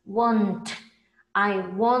 Won't. I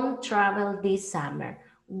won't travel this summer.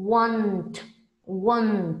 Won't.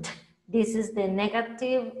 This is the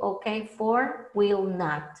negative, okay, for will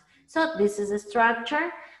not. So this is a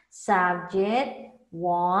structure. Subject,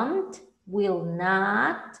 won't, will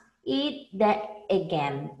not, it, the,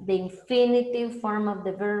 again, the infinitive form of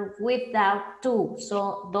the verb without to.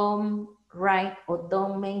 So don't write or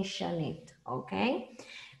don't mention it, okay?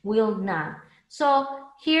 Will not. So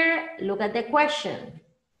here, look at the question.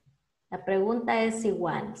 La pregunta es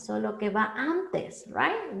igual, solo que va antes,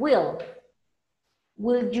 right? Will.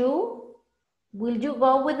 Will you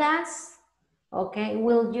go with us? Okay,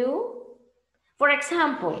 will you? For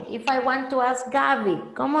example, if I want to ask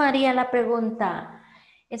Gaby, ¿cómo haría la pregunta?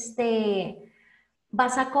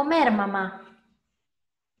 ¿Vas a comer, mamá?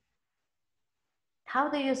 How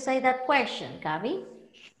do you say that question, Gaby?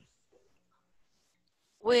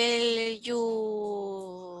 Will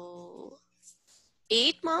you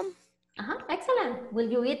eat, Mom? Excellent.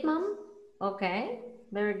 Will you eat, Mom? Okay,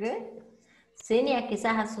 very good. Cinia,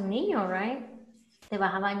 quizás a su niño, right? Te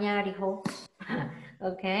vas a bañar, hijo.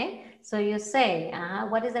 Okay, so you say,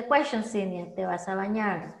 what is the question, Cinia? Te vas a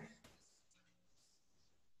bañar.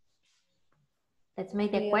 Let's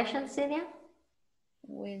make the question, Cinia.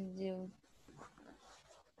 Will you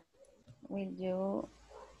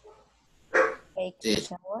take a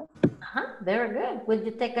shower? Very good. Will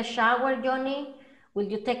you take a shower, Johnny? Will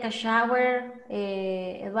you take a shower,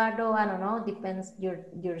 Eduardo? I don't know, depends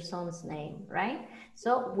your son's name, right?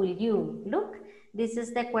 So, will you? Look, this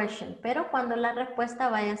is the question. Pero cuando la respuesta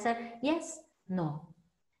vaya a ser yes, no.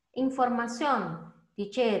 Información,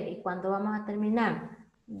 teacher, ¿y cuándo vamos a terminar?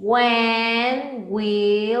 When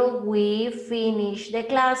will we finish the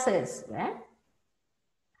classes? ¿Eh?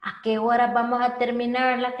 ¿A qué hora vamos a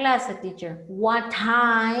terminar la clase, teacher? What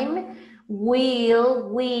time will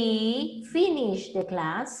we finish the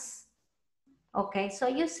class? Okay, so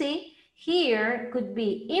you see, here could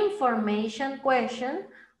be information question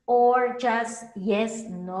or just yes,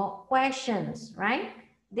 no questions, right?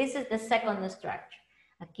 This is the second structure.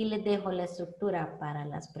 Aquí les dejo la estructura para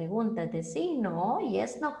las preguntas de sí, no,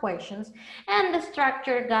 yes, no questions. And the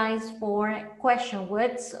structure, guys, for question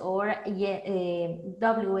words or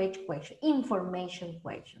WH question, information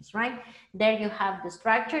questions, right? There you have the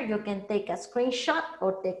structure. You can take a screenshot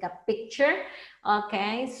or take a picture,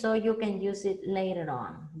 okay? So you can use it later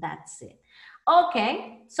on. That's it.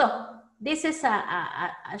 Okay, so this is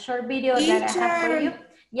a short video that I have for you.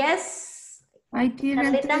 Yes, I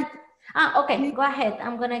didn't Carlita? Okay, go ahead.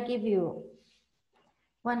 I'm gonna give you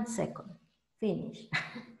 1 second. Finish.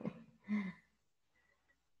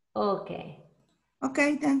 Okay.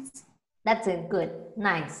 Okay, thanks. That's it, good,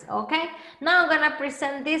 nice, okay? Now I'm gonna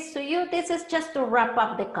present this to you. This is just to wrap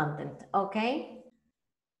up the content, okay?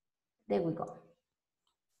 There we go.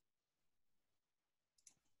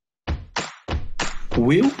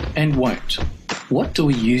 Will and won't. What do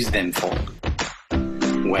we use them for?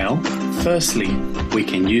 Well, firstly, we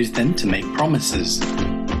can use them to make promises.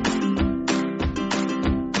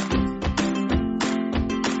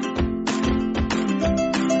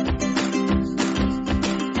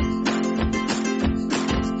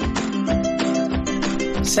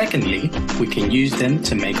 Secondly, we can use them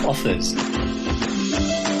to make offers.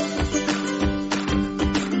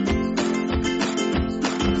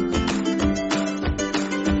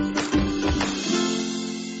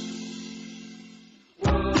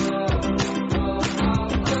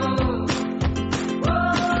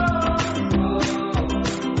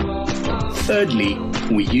 Thirdly,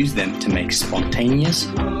 we use them to make spontaneous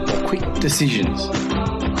or quick decisions.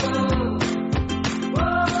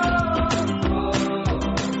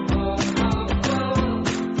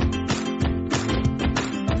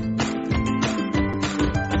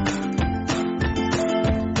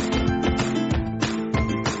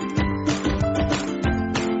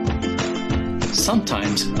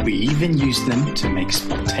 Sometimes we even use them to make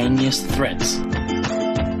spontaneous threats.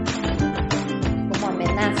 Como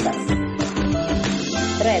amenazas.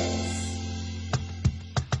 Threats.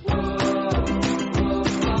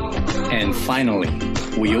 And finally,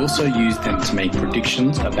 we also use them to make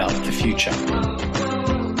predictions about the future.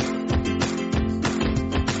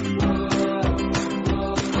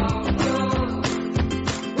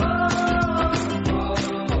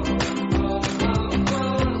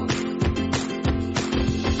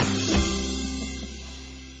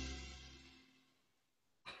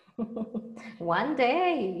 One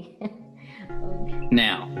day.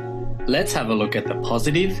 Now, let's have a look at the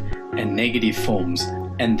positive and negative forms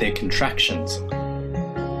and their contractions.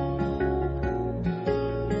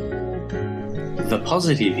 The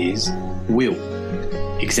positive is will.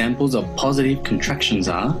 Examples of positive contractions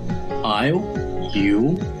are I'll,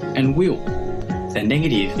 you'll, and will. The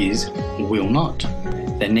negative is will not.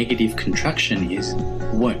 The negative contraction is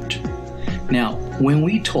won't. Now, when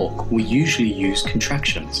we talk, we usually use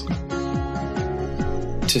contractions.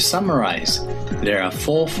 To summarize, there are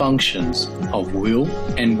 4 functions of will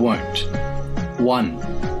and won't. 1.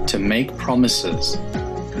 To make promises.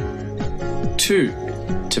 2.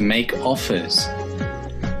 To make offers.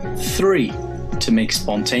 3. To make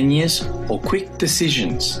spontaneous or quick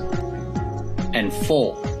decisions. And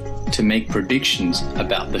 4. To make predictions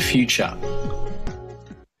about the future.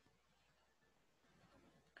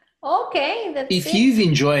 Okay, that's If it. you've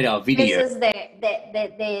enjoyed our video, This is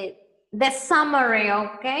the summary,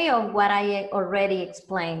 okay, of what I already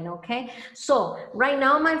explained, okay? So right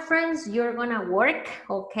now, my friends, you're gonna work,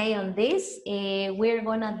 okay, on this. We're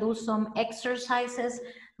gonna do some exercises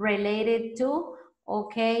related to,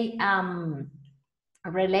 okay,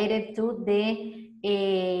 related to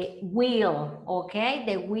the wheel, okay,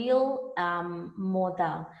 the wheel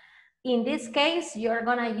model. In this case, you're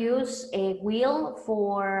gonna use a will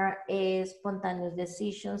for spontaneous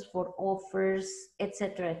decisions, for offers,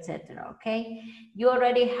 etc., etc. Okay, you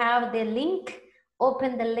already have the link.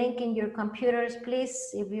 Open the link in your computers, please,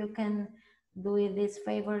 if you can do this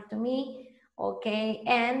favor to me. Okay,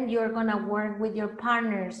 and you're gonna work with your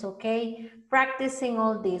partners. Okay, practicing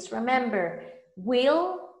all this. Remember,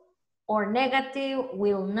 will or negative,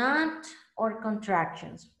 will not, or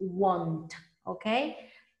contractions, won't. Okay,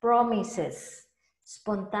 promises,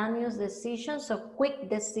 spontaneous decisions, so quick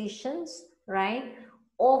decisions, right?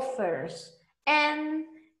 Offers and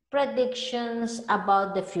predictions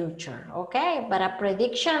about the future, okay? But a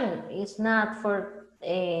prediction is not for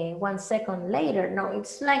 1 second later. No,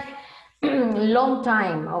 it's like long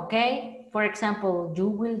time, okay? For example, you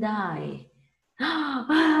will die.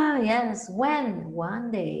 Ah, yes, when? One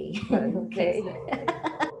day. Okay.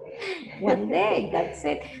 One day, that's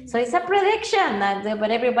it. So it's a prediction,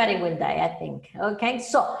 but everybody will die, I think. Okay,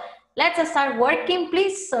 so let's start working,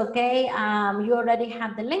 please. Okay, you already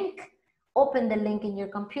have the link. Open the link in your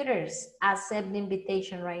computers. Accept the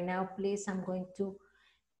invitation right now, please. I'm going to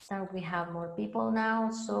start. We have more people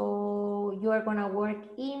now, so you are gonna work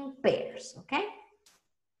in pairs, okay?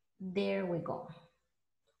 There we go.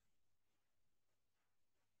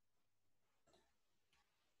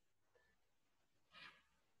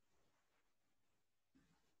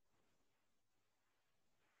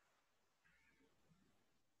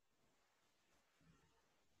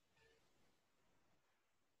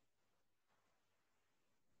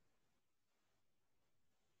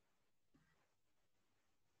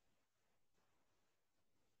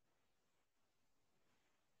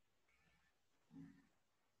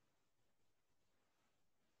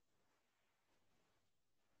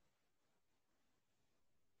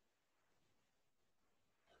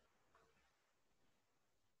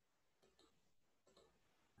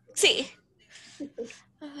 Sí.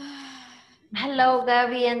 Hello,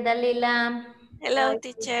 Gabby and Dalila. Hello,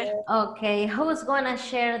 teacher. Okay, who's gonna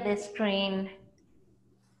share the screen?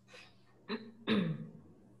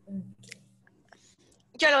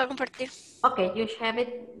 Yo lo voy a compartir. Okay, you have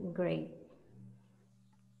it. Great.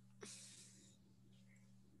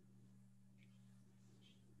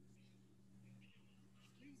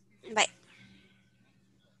 Bye.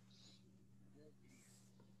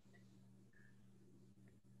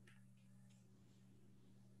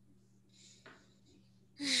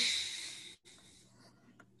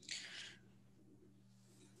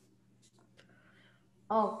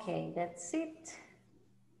 Okay, that's it.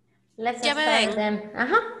 Let's Ya me start ven. them.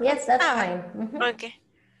 Yes, that's Ah, fine. ok.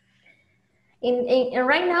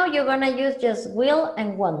 Right now, you're gonna use just will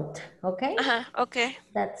and want, okay? Ok.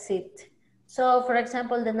 That's it. So, for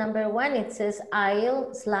example, the number one, it says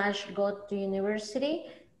I'll/go to university.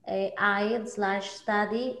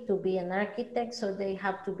 I'll/study to be an architect. So they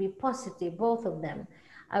have to be positive, both of them.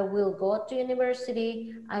 I will go to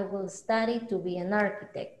university. I will study to be an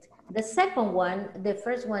architect. The second one, the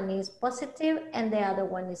first one is positive and the other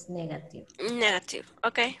one is negative. Negative.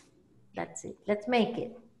 Ok. That's it. Let's make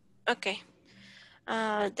it. Ok.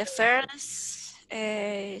 The first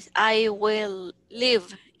is I will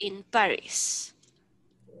live in Paris.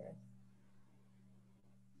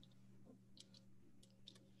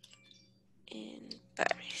 In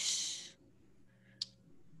Paris.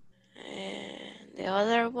 And the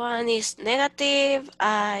other one is negative.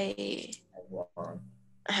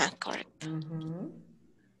 Correct.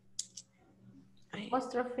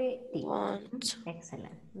 Apostrophe T. Want.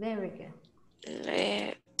 Excellent. Very good.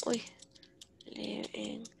 Live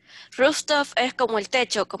in. Rooftop es como el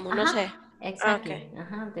techo, como no sé. Exactly. Okay.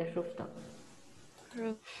 The rooftop.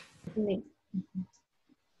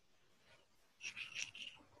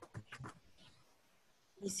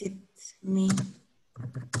 Is it me?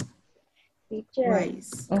 Teacher.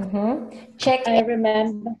 Twice. Check. I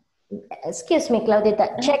remember. Excuse me,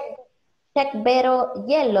 Claudita. Check Vero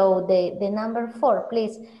yellow, the number 4,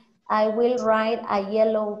 please. I will ride a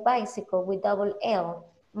yellow bicycle with double L.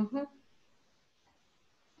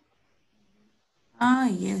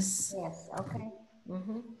 Yes. Yes, okay.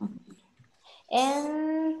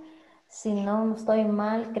 And si no estoy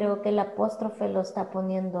mal, creo que el apóstrofe lo está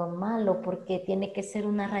poniendo malo porque tiene que ser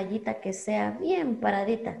una rayita que sea bien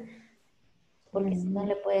paradita. Porque si no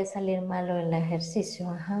le puede salir malo el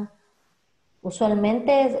ejercicio.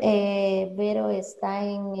 Usualmente Vero está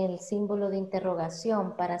en el símbolo de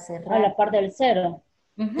interrogación para cerrar. A la par del 0.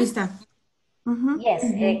 Está. Yes,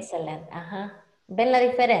 excellent. ¿Ven la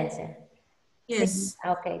diferencia? Yes.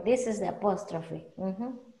 Okay, this is the apostrophe.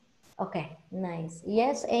 Okay, nice.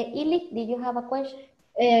 Yes, Ili, did you have a question?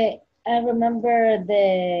 I remember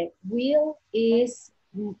the will is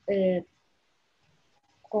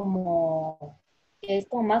como es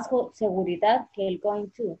con más seguridad que el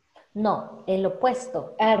going to. No, el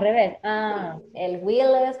opuesto. Al revés. El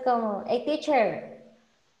will es como, hey teacher,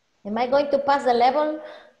 am I going to pass the level?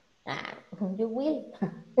 You will.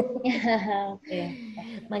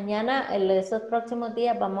 Mañana, en esos próximos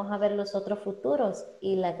días, vamos a ver los otros futuros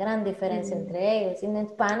y la gran diferencia entre ellos. In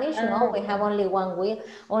Spanish, no, we have only one will,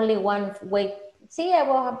 only one way. Sí,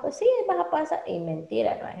 vas a pasar. Y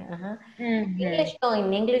mentira, right? English, no,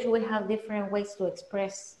 in English we have different ways to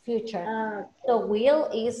express future. So will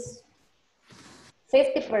is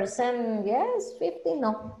 50% yes, 50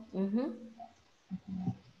 no.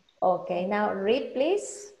 Okay, now read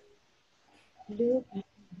please. Look,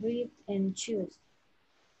 read, and choose.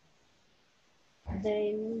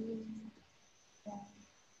 They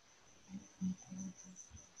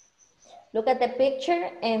look at the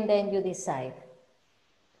picture and then you decide.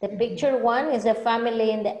 The picture one is a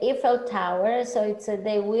family in the Eiffel Tower, so it's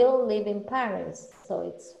they will live in Paris, so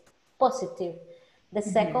it's positive. The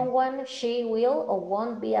second one, she will or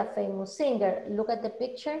won't be a famous singer. Look at the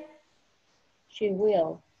picture. She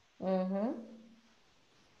will.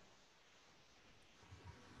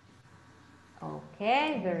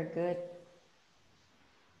 Okay, very good.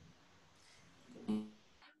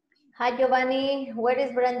 Hi, Giovanni. Where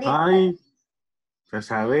is Brandita? Hi.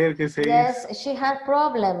 Pues a ver qué se Yes, she had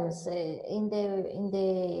problems in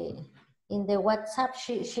the WhatsApp.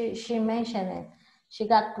 She mentioned it. She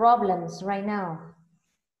got problems right now.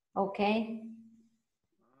 Okay.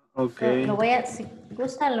 Okay. Si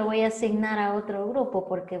gustan, lo voy a asignar a otro grupo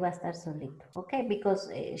porque va a estar solito. Okay,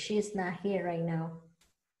 because she's not here right now.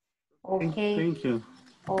 Okay. Thank you.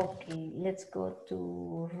 Okay, let's go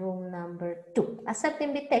to room number 2. Accept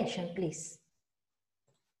invitation, please.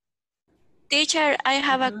 Teacher, I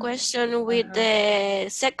have a question with the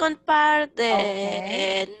second part,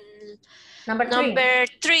 Okay. Number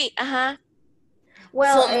 3.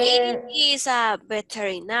 Well, for me, he's a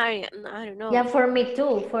veterinarian. I don't know. Yeah, for me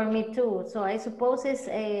too. For me too. So I suppose it's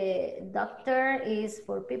a doctor is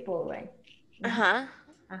for people, right?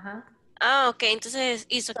 Okay. Entonces,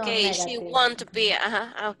 it's okay. So she want to be.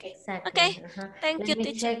 Okay. Exactly. Okay. Thank you,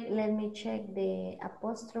 teacher. Let me check the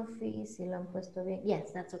apostrophe. Si lo han puesto bien.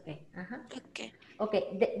 Yes, that's okay. Okay.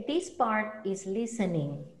 Okay. This part is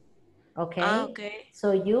listening. Okay. Okay.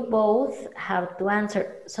 So you both have to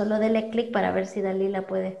answer. Solo dele clic para ver si Dalila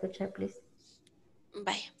puede escuchar, please.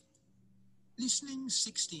 Bye. Listening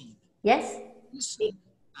 16. Yes? Listen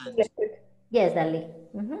and Yes, Dali.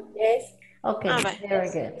 Yes. Okay, very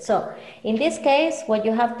good. So in this case, what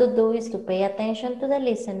you have to do is to pay attention to the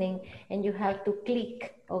listening and you have to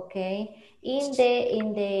click, okay, in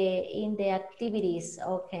the activities,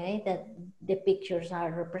 okay, that the pictures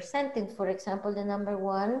are representing. For example, the number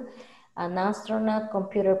 1, an astronaut,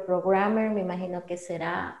 computer programmer, me imagino que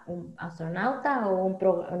será un astronauta o un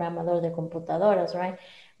programador de computadoras, right?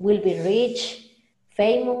 Will be rich,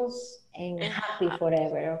 famous, and happy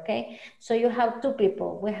forever, okay? So you have 2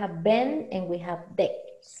 people. We have Ben and we have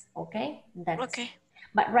Dex, okay? Okay.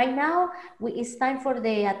 But right now, it's time for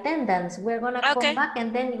the attendance. We're gonna come back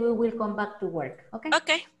and then we will come back to work, okay?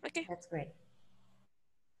 Okay. That's great.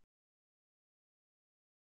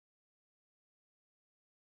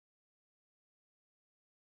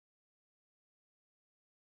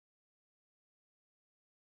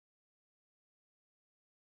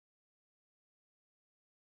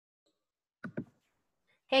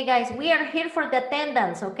 Okay, guys, we are here for the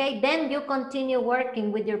attendance, okay? Then you continue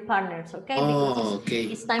working with your partners, okay? Because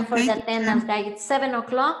it's time for the attendance, guys. It's 7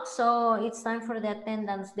 o'clock, so it's time for the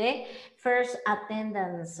attendance day. First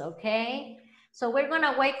attendance, okay? So we're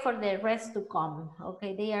gonna wait for the rest to come,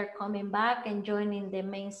 okay? They are coming back and joining the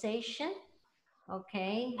main session,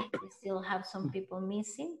 okay? We still have some people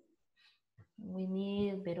missing. We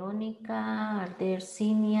need Veronica,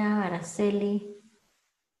 Ardercinia, Araceli.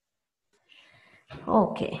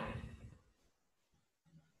 Okay.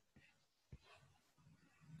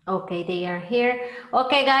 Okay, they are here.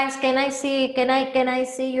 Okay, guys, can I see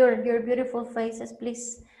your beautiful faces,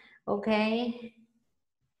 please? Okay.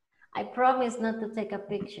 I promise not to take a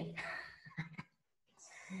picture.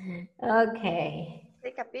 Okay.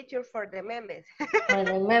 Take a picture for the memes. For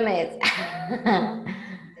the memes.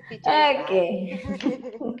 Okay. I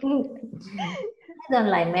don't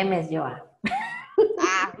like memes, Joa.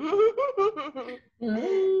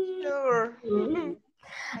 Sure.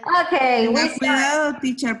 Okay. Tenga cuidado,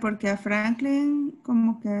 teacher, porque a Franklin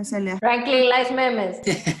como que se le... Franklin likes memes.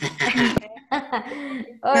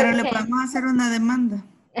 Pero le podemos hacer una demanda.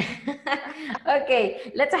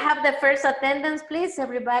 Okay, let's have the first attendance, please.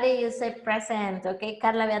 Everybody, you say present. Okay,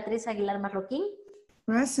 Carla Beatriz Aguilar Marroquín.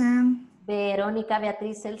 Present. Verónica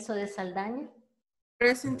Beatriz Celso de Saldaña.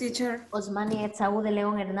 Present, teacher. Osmani Etsaú de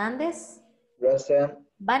León Hernández. Present.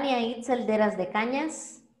 Vania Itzel Deras de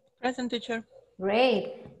Cañas. Present, teacher.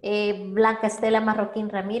 Great. Blanca Estela Marroquín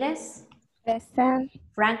Ramírez. Present.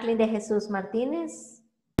 Franklin de Jesús Martínez.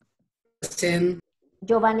 Present.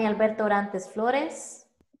 Giovanni Alberto Orantes Flores.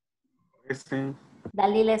 Present.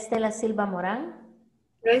 Dalila Estela Silva Morán.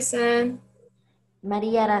 Present.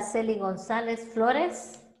 María Araceli González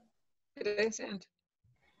Flores. Present.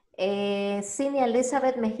 Cinia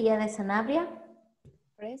Elizabeth Mejía de Sanabria.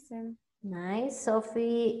 Present. Nice.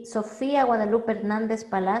 Sofía Guadalupe Hernández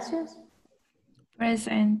Palacios.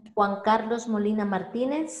 Present. Juan Carlos Molina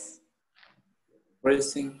Martínez.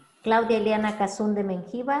 Present. Claudia Eliana Cazún de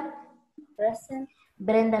Mengíbar. Present.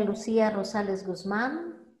 Brenda Lucía Rosales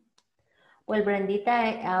Guzmán. Well,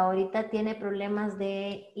 Brendita ahorita tiene problemas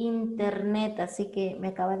de internet, así que me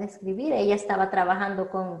acaba de escribir. Ella estaba trabajando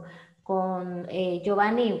con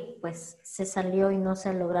Giovanni, pues se salió y no se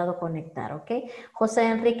ha logrado conectar, ¿ok? José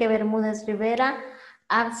Enrique Bermúdez Rivera,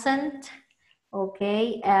 absent, ¿ok?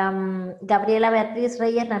 Gabriela Beatriz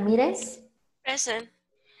Reyes Ramírez. Present.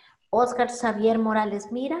 Oscar Xavier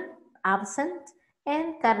Morales Mira, absent.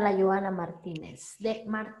 And Carla Joana Martínez, de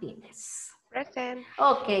Martínez. Present.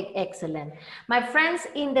 Okay, excellent. My friends,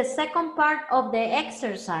 in the second part of the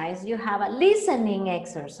exercise, you have a listening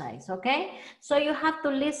exercise, okay? So you have to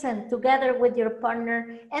listen together with your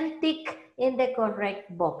partner and tick in the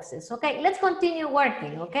correct boxes, okay? Let's continue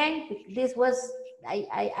working, okay? This was,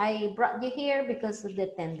 I brought you here because of the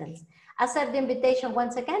attendance. Accept the invitation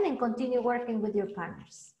once again and continue working with your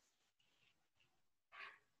partners.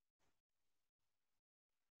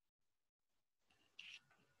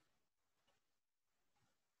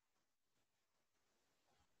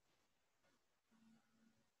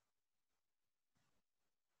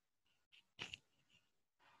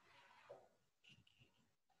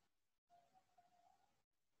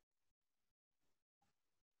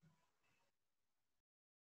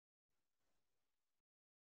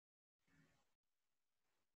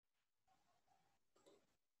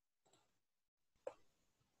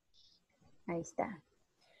 Ahí está.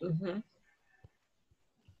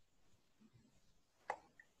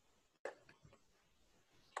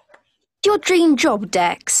 Your dream job,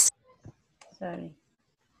 Dex? Sorry.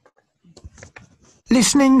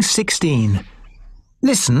 Listening 16.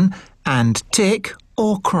 Listen and tick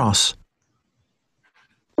or cross.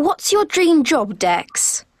 What's your dream job,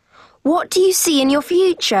 Dex? What do you see in your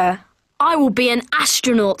future? I will be an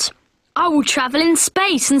astronaut. I will travel in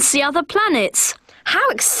space and see other planets. How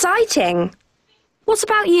exciting! What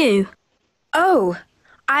about you? Oh,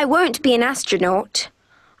 I won't be an astronaut.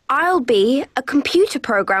 I'll be a computer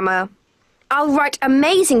programmer. I'll write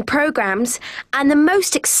amazing programs and the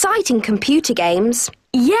most exciting computer games.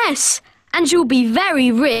 Yes, and you'll be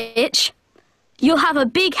very rich. You'll have a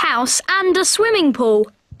big house and a swimming pool.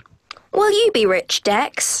 Will you be rich,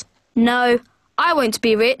 Dex? No, I won't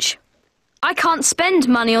be rich. I can't spend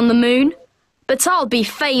money on the moon, but I'll be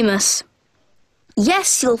famous.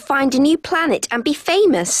 Yes, you'll find a new planet and be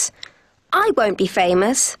famous. I won't be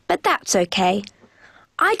famous, but that's okay.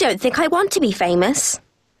 I don't think I want to be famous.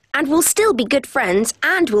 And we'll still be good friends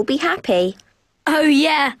and we'll be happy. Oh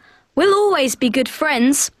yeah, we'll always be good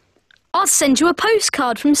friends. I'll send you a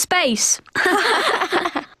postcard from space.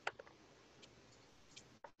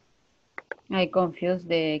 I confused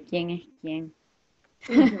de quién es quién.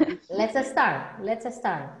 Let's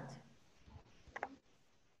start.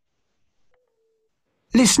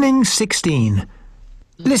 Listening 16.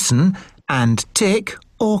 Listen and tick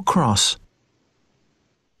or cross.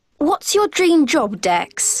 What's your dream job,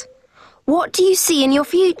 Dex? What do you see in your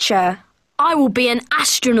future? I will be an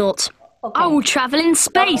astronaut. Okay. I will travel in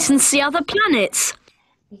space and see other planets.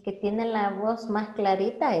 El que tiene la voz más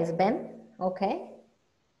clarita es Ben, okay.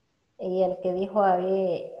 Y el que dijo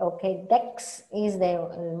ahí, okay, Dex is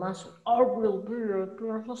el más, I will be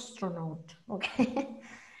an astronaut, okay.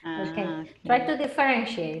 Okay. Try to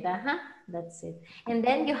differentiate, that's it. And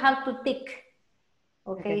then you have to tick,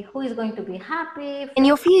 okay, who is going to be happy? In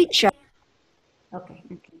your future. Okay.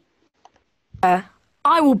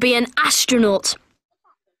 I will be an astronaut.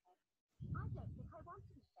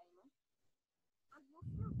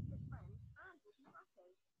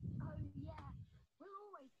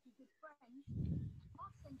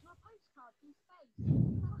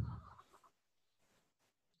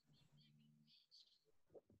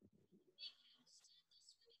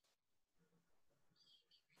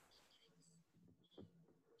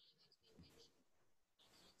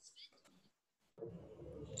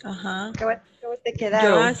 Ajá. ¿Cómo te Yo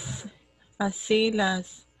quedaron? así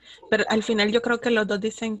las Pero al final yo creo que los dos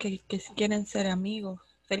dicen que sí quieren ser amigos,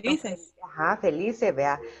 felices. Ajá, felices,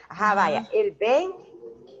 vea. Ajá, vaya. Ajá, El Ben,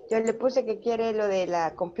 yo le puse que quiere lo de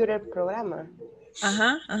la computer programa.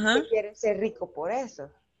 ajá, ajá, Que quiere ser rico por eso.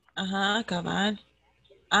 ajá, cabal.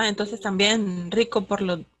 Ah, entonces también rico por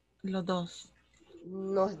los dos.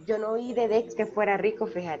 No, yo no oí de Dex que fuera rico,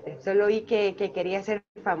 fíjate. Solo oí que quería ser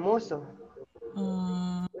famoso.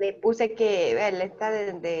 Mm, Le puse que, vea, él está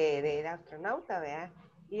de astronauta, vea.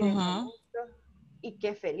 Y de ujú. famoso. Y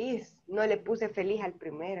que feliz. No le puse feliz al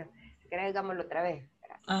primero. ¿Querés hagámoslo otra vez?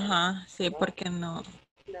 Ajá, sí, porque no.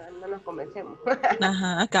 No, no nos convencemos.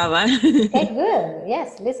 Ajá, cabal. Okay, good.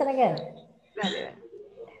 Yes, listen again. Dale, dale.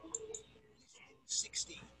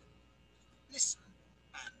 16. Listen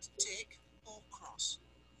and tick or cross.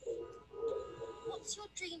 What's your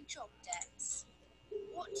dream job, Dex?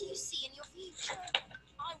 What do you see in your future?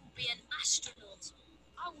 I will be an astronaut.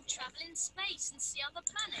 I will travel in space and see other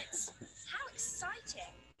planets. How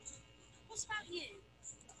exciting! What about you?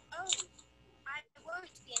 Oh, I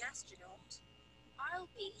won't be an astronaut. I'll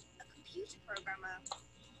be a computer programmer.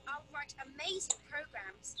 I'll write amazing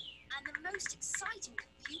programs and the most exciting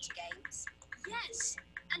computer games. Yes,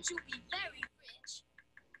 and you'll be very rich.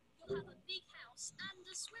 You'll have a big house and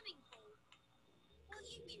a swimming pool. Will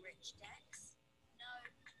you be rich, Dex? No,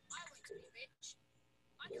 I won't be rich.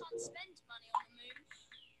 I can't spend money on the moon,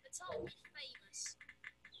 but I'll be famous.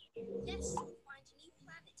 Yes, you'll find a new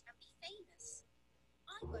planet and be famous.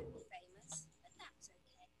 I won't be famous, but that's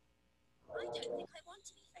okay. I don't think I want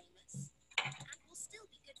to be famous. And we'll still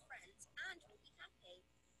be good friends and we'll be happy.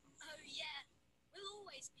 Oh yeah, we'll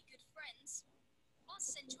always be good friends. I'll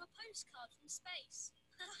send you a postcard from space.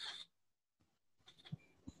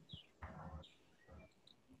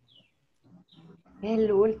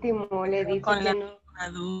 El último le dice Con que la no.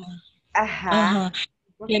 duda. Ajá. Ajá.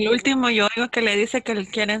 Y el último yo oigo que le dice que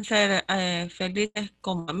quieren ser felices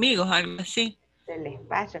como amigos, algo así. Del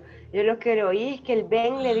espacio. Yo lo que oí es que el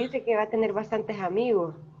Ben le dice que va a tener bastantes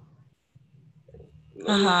amigos. No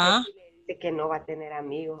sé Ajá. si le dice que no va a tener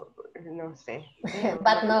amigos. No sé.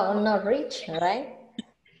 But no rich, right?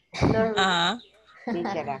 No, Ah.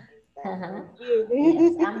 dijera.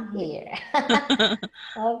 Yes, I'm here.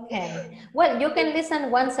 Okay. Well, you can listen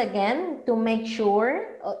once again to make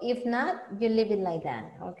sure. Or if not, you leave it like that.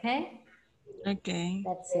 Okay. Okay.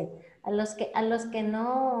 That's it. A los que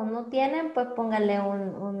no tienen, pues póngale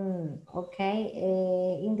okay.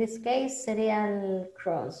 In this case sería el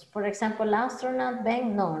cross. For example, astronaut,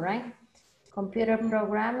 Ben, no, right? Computer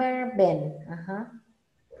programmer, Ben.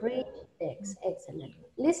 Rich, Dex, excellent.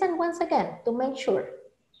 Listen once again to make sure.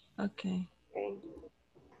 Okay.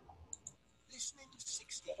 Listening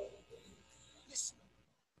 16. Listen.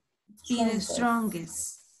 Be the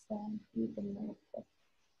strongest.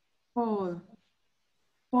 Paul.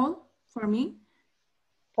 Paul, for me.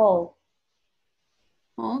 Paul.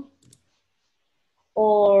 Paul.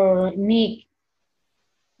 Or Nick.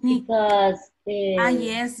 Nick. Because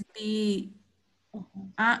yes, but we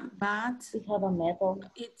have a medal.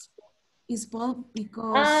 It's Paul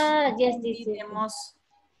because Yes, be this the most.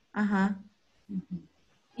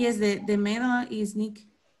 Yes, the medal is Nick.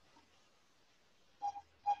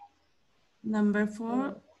 Number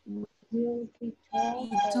 4 will be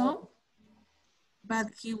top, but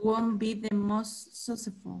he won't be the most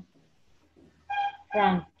successful.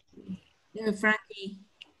 Frankie.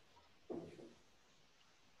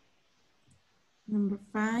 Number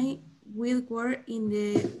 5 will work in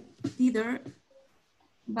the theater,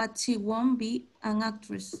 but she won't be an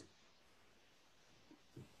actress.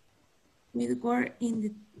 Will work in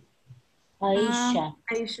the Aisha.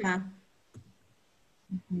 Aisha.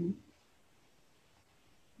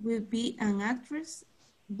 Will be an actress,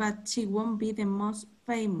 but she won't be the most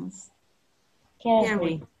famous.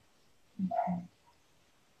 Carrie.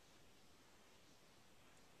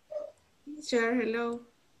 Teacher, hello.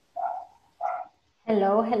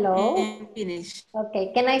 Hello, hello. And finish.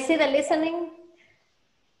 Okay, can I see the listening?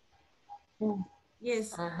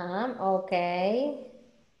 Yes. Okay.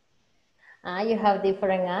 You have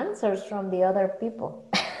different answers from the other people.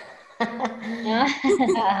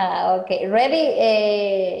 Okay,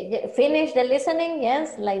 ready? Finish the listening,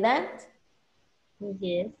 yes, like that?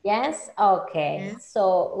 Yes. Yes, okay. Yes.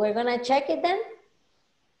 So we're gonna check it then?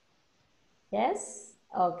 Yes,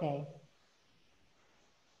 okay.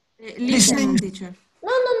 Listening, teacher.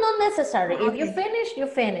 No, not necessary. If you Okay. finish, you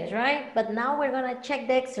finish, right? But now we're gonna check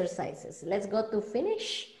the exercises. Let's go to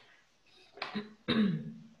finish.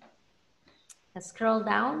 Scroll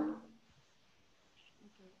down.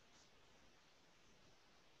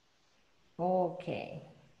 Okay.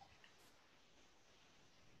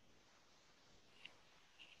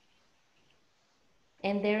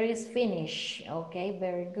 And there is finish. Okay,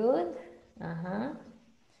 very good.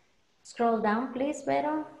 Scroll down, please,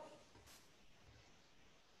 Vero.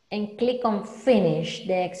 And click on finish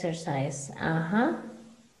the exercise.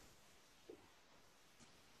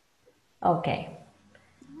 Okay.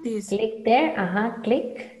 This. Click there.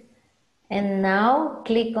 Click. And now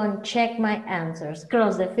click on check my answers.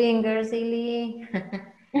 Cross the fingers, Ili.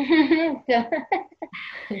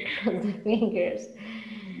 Cross the fingers.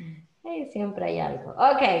 Siempre hay algo.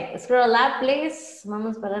 Ok, scroll up, please.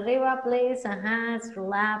 Vamos para arriba, please.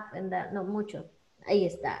 Scroll up. No, mucho. Ahí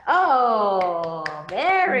está. Oh,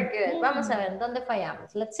 very good. Vamos a ver, ¿dónde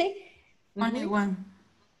fallamos? Let's see. Only one.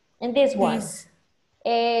 And this one. This.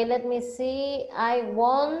 Let me see. I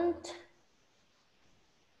want...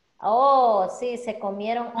 Oh, sí, se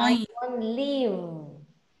comieron. I won't leave.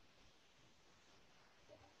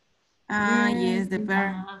 Yes, the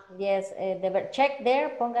verb. Yes, the verb. Check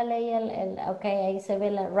there, póngale ahí ok, ahí se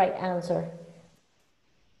ve la right answer.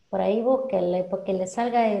 Por ahí búsquele, porque le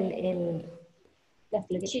salga La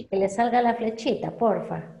flechita. que le salga la flechita,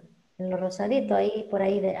 porfa. En lo rosadito, ahí, por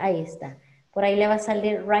ahí, ahí está. Por ahí le va a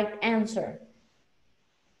salir right answer.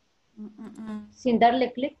 Sin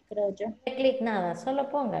darle clic, creo yo. No le clic nada, solo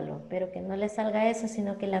póngalo, pero que no le salga eso,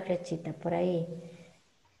 sino que la flechita, por ahí.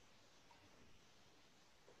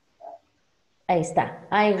 Ahí está.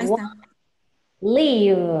 I won't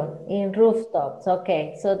live in rooftops.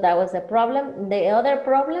 Okay, so that was the problem. The other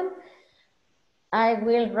problem, I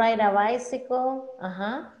will ride a bicycle.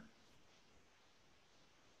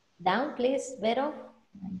 Down, please, Vero.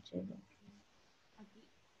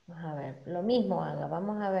 Vamos a ver, lo mismo haga.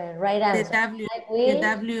 Vamos a ver, right answer. The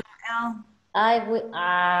W, I will,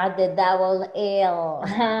 the double L.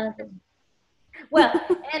 Well,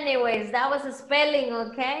 anyways, that was a spelling,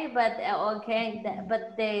 okay? But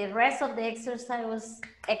but the rest of the exercise was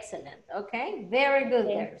excellent, okay? Very good,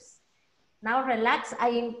 girls. Now relax.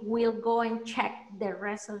 I will go and check the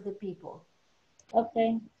rest of the people.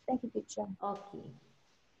 Okay, thank you, teacher. Okay.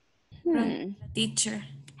 Teacher.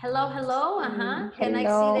 Hello. Can I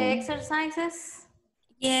see the exercises?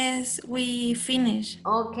 Yes, we finished.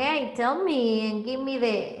 Okay, tell me and give me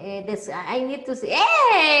this. I need to see.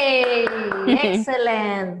 Hey,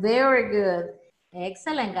 excellent, very good,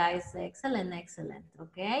 excellent, guys, excellent.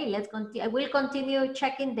 Okay, let's continue. I will continue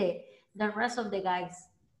checking the rest of the guys.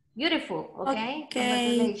 Beautiful. Okay.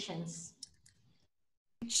 Congratulations.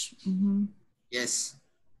 Yes.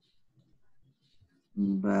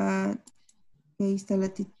 But ahí está la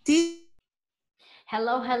titi.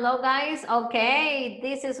 Hello, guys. Okay,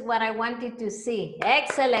 this is what I wanted to see.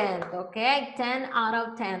 Excellent. Okay, 10 out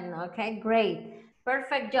of 10. Okay, great.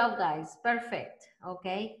 Perfect job, guys. Perfect.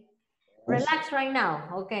 Okay. Relax right now.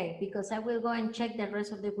 Okay, because I will go and check the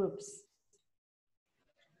rest of the groups.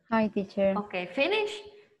 Hi, teacher. Okay, finish?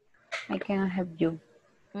 I can help you.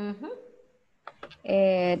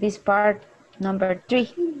 This part, number 3.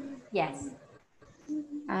 Yes.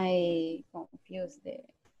 I confused the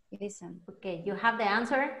listen. Okay, you have the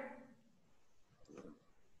answer?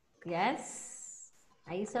 Yes.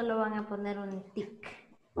 Ahí solo van a poner un tick.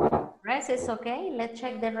 Rest is okay. Let's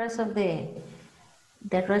check the rest of the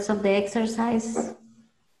exercise.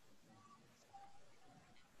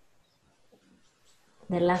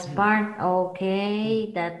 The last part.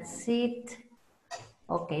 Okay, that's it.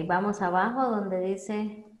 Okay, vamos abajo donde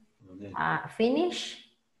dice finish.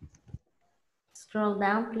 Scroll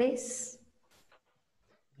down, please.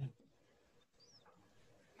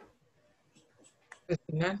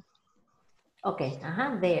 Okay,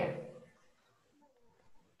 there.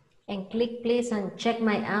 And click please and check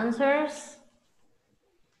my answers.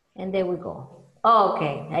 And there we go.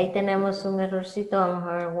 Okay, ahí tenemos un errorcito. Vamos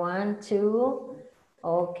a ver, 1, 2.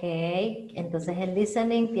 Okay, entonces el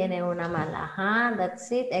listening tiene una mala.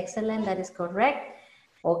 That's it. Excellent, that is correct.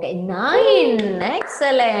 Okay, 9.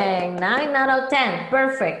 Excellent. 9 out of 10.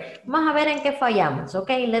 Perfect. Vamos a ver en qué fallamos.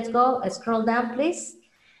 Okay, let's go. Scroll down, please.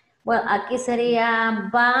 Well, aquí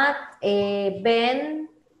sería but, Ben.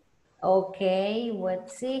 Okay,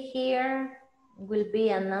 let's see here. Will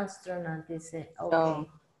be an astronaut, dice. Okay.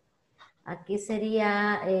 Aquí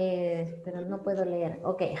sería, pero no puedo leer.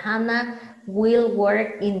 Okay, Hannah will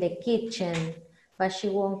work in the kitchen, but she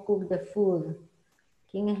won't cook the food.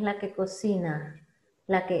 ¿Quién es la que cocina?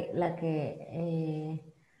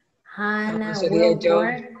 Hannah will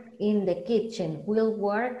work in the kitchen. Will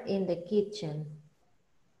work in the kitchen.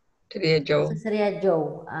 Sería Joe. Sería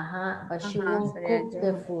Joe, but she won't cook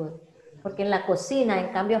the food. Porque en la cocina,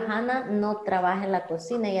 en cambio Hannah no trabaja en la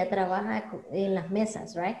cocina, ella trabaja en las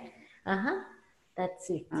mesas, right? That's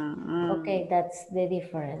it. Okay, that's the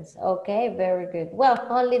difference. Okay, very good. Well,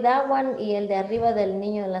 only that one y el de arriba del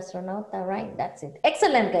niño del astronauta, right? That's it.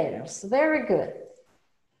 Excellent, girls. Very good.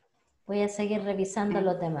 Voy a seguir revisando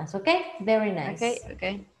los demás, okay? Very nice.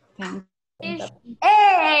 Okay. Thank you.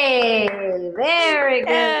 Hey, very good.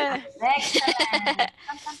 Eh. Excellent.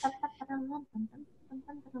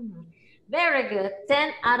 Very good.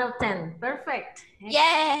 10 out of 10. Perfect.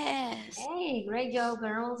 Yes. Hey, great job,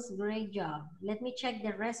 girls. Great job. Let me check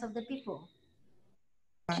the rest of the people.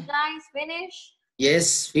 You guys finish?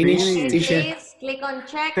 Yes, finish, Okay, teacher. please click on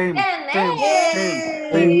check 10. 10, 10,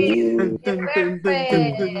 Hey, 10, 10, 10, 10, 10, 10,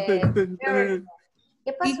 10, 10, 10, 10, Very 10. good.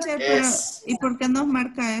 ¿Qué pasó? Teacher, pero Yes. ¿y por qué nos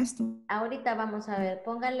marca esto? Ahorita vamos a ver.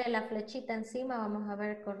 Pónganle la flechita encima. Vamos a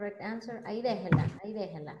ver correct answer. Ahí déjela, ahí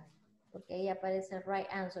déjela. Porque ahí aparece right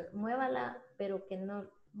answer. Muévala, pero que no,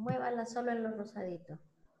 muévala solo en los rosaditos.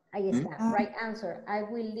 Ahí está, right answer. I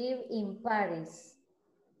will live in Paris.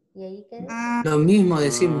 ¿Y ahí qué dice? Lo mismo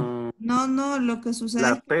decimos. No, lo que sucede La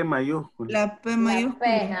es que P mayúscula. la P La P,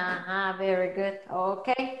 mayúscula. ajá, very good.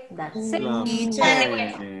 Okay, that's it. La Teacher,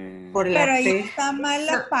 P. Por pero la ahí P. está mal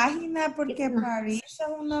la No. página porque No. París es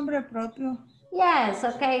un nombre propio. Yes,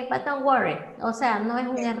 okay, but don't worry. O sea, no es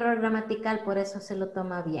un error gramatical, por eso se lo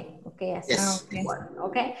toma bien. Okay, así Yes. es.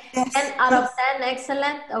 Okay. Yes, 10 out of yes. 10,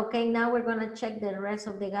 excellent. Okay, now we're gonna check the rest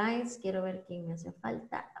of the guys. Quiero ver quién me hace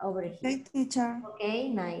falta. Over here. Okay, teacher. Okay,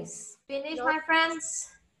 nice. Finish, my friends.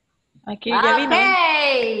 Aquí ya vino.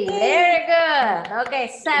 Okay, very good. Okay,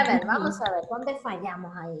 7. Vamos a ver, ¿dónde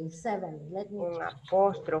fallamos ahí? 7. Let me Un check.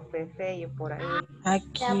 apóstrofe feo por ahí. The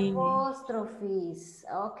Aquí. apostrophes.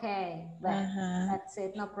 Okay, Ajá. that's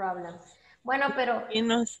it, no problem. Bueno, pero Y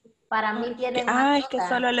nos... para mí tienen más Ah, es que nota.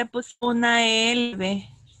 solo le puse una L.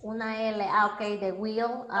 Una L, ok, the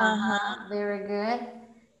wheel, Ajá. very good.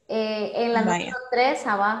 En la Vaya. número 3,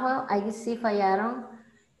 abajo, ahí sí fallaron.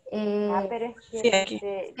 Pero es que Sí, aquí.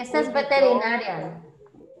 dice... Esta es with the veterinaria.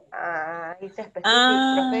 dice specific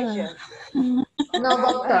Ah. profession. No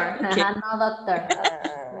doctor, Okay. no doctor.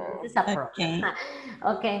 This is a problem. Okay.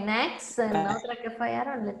 Okay, next, otra que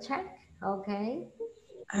fallaron, let's check. Okay.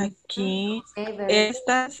 Aquí. Okay, very good.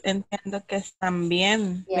 Estas entiendo que están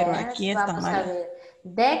bien, pero Yes, aquí está vamos a mal. ver.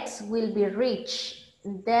 Dex will be rich.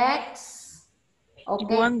 Dex,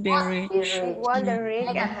 okay, Won't be rich. Wonder rich,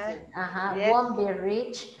 Negative. Yes. Won't be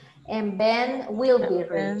rich. And Ben will be rich.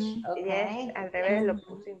 Ben. Okay. Yes, al revés lo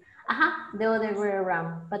pusimos. The other way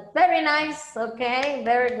around. But very nice. Okay,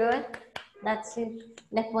 very good. That's it.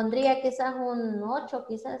 Les pondría quizás un 8,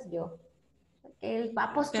 quizás yo. El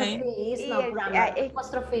apostrophe is no grammar.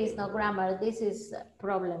 Apostrophe is no grammar. This is a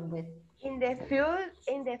problem with. In the field,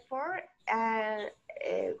 in the four,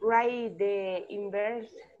 write the inverse.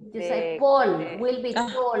 You say Paul will be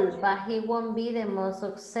tall, but he won't be the most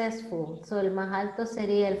successful. So el más alto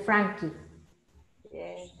sería el Frankie.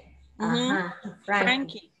 Yes. Ajá,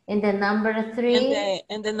 Frankie. And the number 3.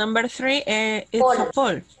 And the number 3, it's a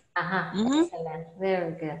Paul. Ajá, excellent.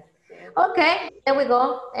 Very good. Okay, there we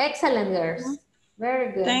go. Excellent, girls.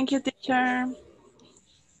 Very good. Thank you, teacher.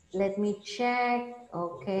 Let me check.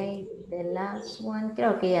 Okay, the last one.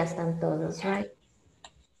 Creo que ya están todos, right?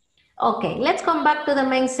 Okay, let's come back to the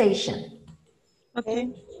main session. Okay.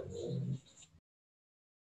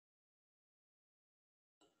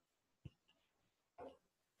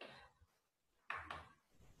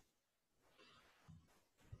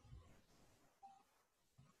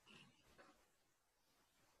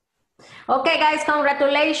 Okay, guys,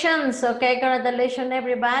 congratulations. Okay, congratulations,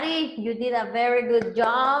 everybody. You did a very good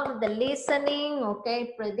job. The listening,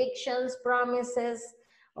 okay, predictions, promises,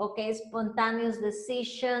 okay, spontaneous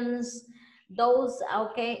decisions. Those,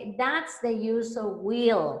 okay, that's the use of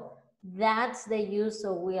will. That's the use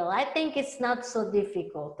of will. I think it's not so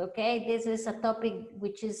difficult, okay? This is a topic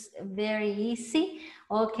which is very easy,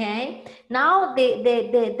 okay? Now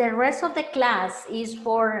the rest of the class is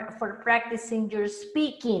for practicing your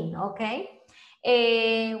speaking, okay?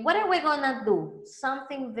 What are we gonna do?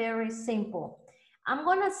 Something very simple. I'm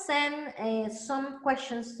gonna send some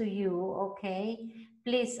questions to you, okay?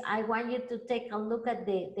 Please, I want you to take a look at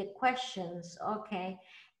the questions, okay?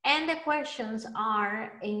 And the questions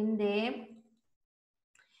are the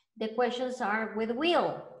questions are with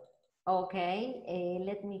will, okay?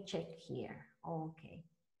 Let me check here, okay.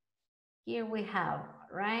 Here we have,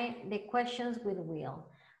 right? The questions with will,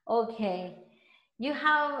 okay. You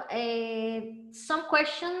have some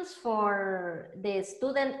questions for the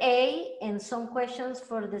student A and some questions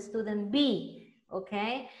for the student B,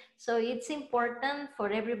 okay? So it's important for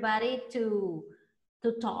everybody to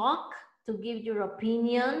talk, to give your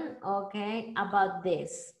opinion, okay, about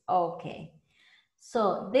this, okay.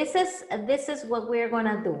 So this is what we're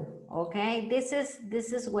gonna do. Okay, this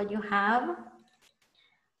is what you have.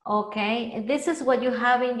 Okay, this is what you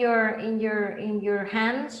have in your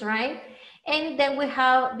hands, right? And then we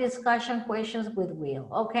have discussion questions with Will.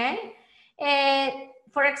 Okay,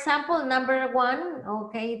 for example, number 1.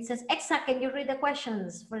 Okay, it says, Exa, can you read the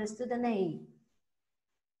questions for the student A?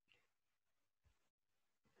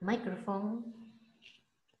 Microphone.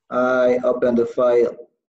 I open the file.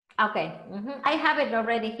 Okay, I have it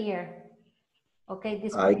already here. Okay,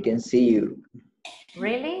 this. I can see you.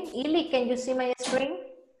 Really? Ili, can you see my screen?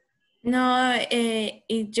 No,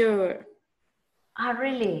 it's your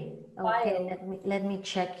really? Okay, let me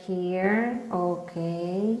check here.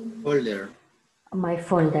 Okay. Folder. My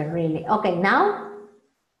folder, really. Okay, now?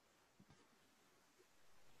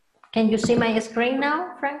 Can you see my screen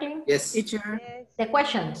now, Franklin? Yes. teacher. The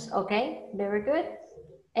questions, okay, very good.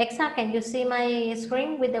 Exa, can you see my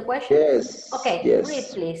screen with the questions? Yes. Okay, Yes. read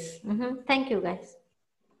please. Thank you, guys.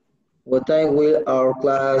 What time will our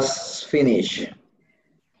class finish?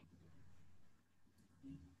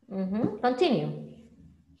 Continue.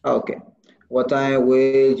 Okay. What time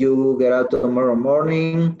will you get up tomorrow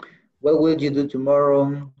morning? What will you do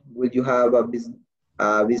tomorrow? Will you have a busy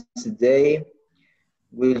day?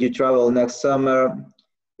 Will you travel next summer?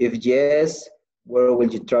 If yes, where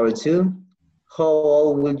will you travel to? How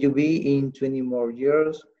old will you be in 20 more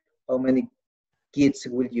years? How many kids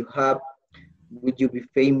will you have? Will you be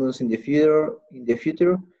famous in the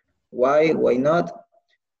future? Why? Why not?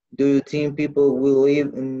 Do you think people will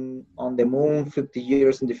live on the moon 50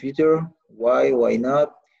 years in the future? Why? Why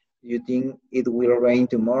not? Do you think it will rain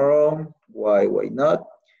tomorrow? Why? Why not?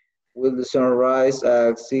 Will the sun rise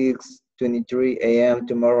at 6:23 a.m.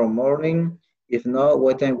 tomorrow morning? If not,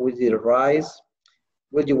 what time will it rise?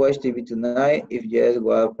 Will you watch TV tonight? If yes,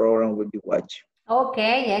 what program will you watch?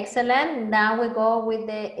 Okay, excellent. Now we go with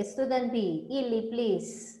the student B. Ili,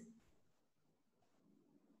 please.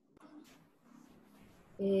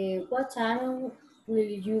 What time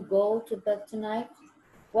will you go to bed tonight?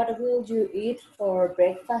 What will you eat for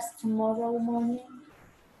breakfast tomorrow morning?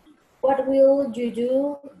 What will you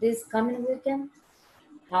do this coming weekend?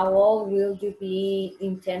 How old will you be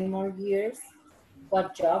in 10 more years?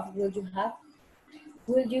 What job will you have?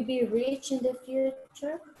 Will you be rich in the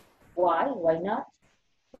future? Why? Why not?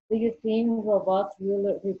 Do you think robots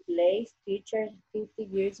will replace teachers 50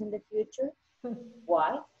 years in the future?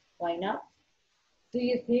 Why? Why not? Do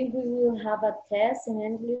you think we will have a test in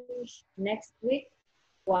English next week?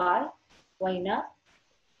 Why? Why not?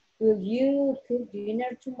 Will you cook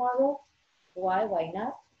dinner tomorrow? Why? Why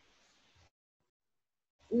not?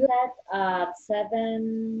 Will at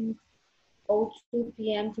 7:02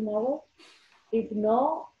 p.m. tomorrow? If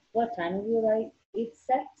no, what time will I it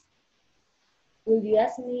set? Will you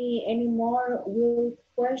ask me any more will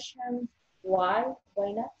questions? Why?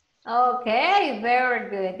 Why not? Okay, very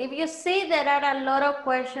good. If you see, there are a lot of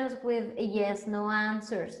questions with yes, no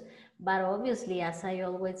answers. But obviously, as I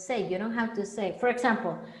always say, you don't have to say, for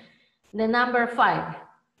example, the number 5.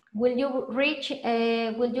 Will you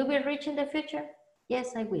be rich in the future?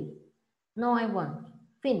 Yes, I will. No, I won't.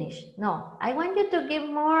 Finish. No, I want you to give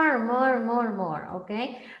more,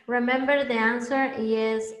 okay? Remember the answer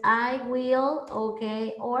is I will,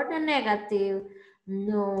 okay? Or the negative,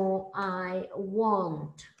 no, I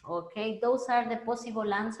won't, okay? Those are the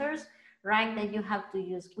possible answers, right, that you have to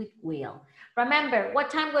use with will. Remember,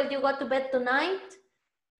 what time will you go to bed tonight?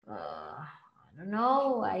 I don't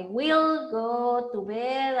know, I will go to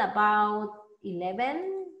bed about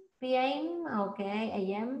 11 p.m. Okay,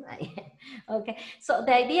 a.m. Okay, so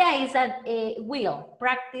the idea is that will,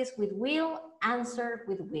 practice with will, answer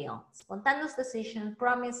with will. Spontaneous decision,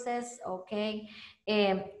 promises, okay,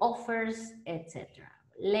 offers, etc.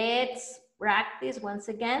 Let's practice once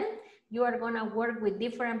again. You are gonna work with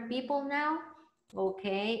different people now,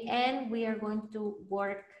 okay, and we are going to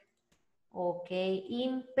work, okay,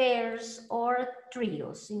 in pairs or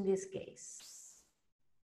trios in this case.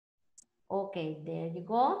 Okay, there you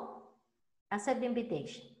go. Accept the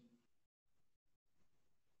invitation.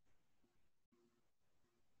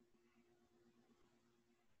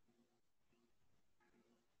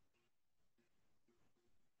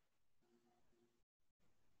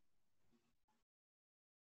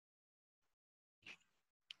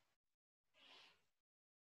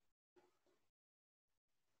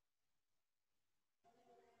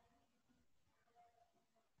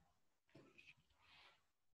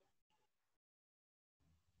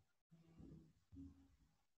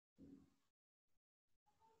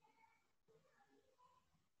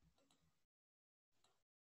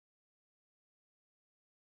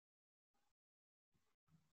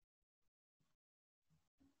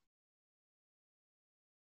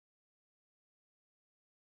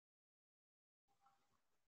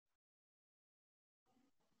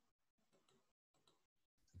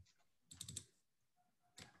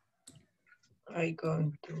 I'm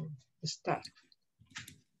going to start.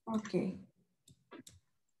 Okay.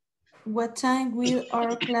 What time will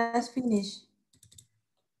our class finish?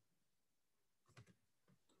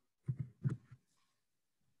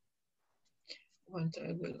 What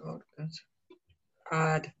I will organize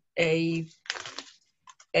at 8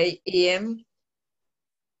 a.m.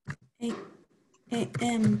 8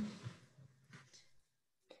 a.m.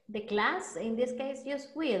 The class, in this case, just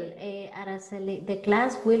will. Araceli, the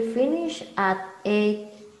class will finish at 8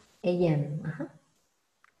 a.m.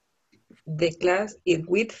 The class it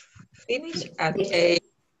will finish at The, 8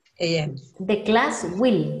 a.m. the class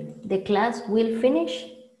will finish.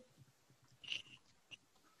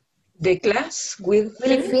 The class will Will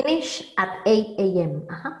finish finish at 8 a.m.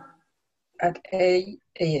 at 8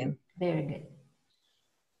 a.m. Very good.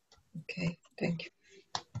 Okay, thank you.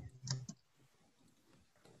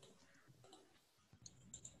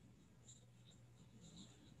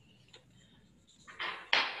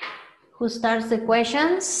 Who starts the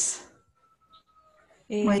questions?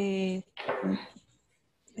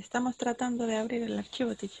 Estamos tratando de abrir el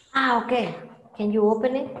archivo, teacher. Okay. Can you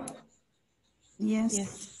open it? Yes.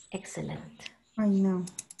 Yes. Excellent. I know.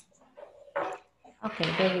 Okay,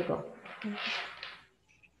 there you go.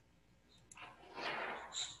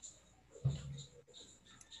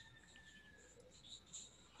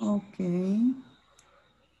 Okay.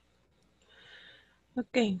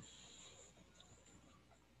 Okay.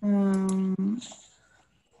 A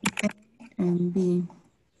and B.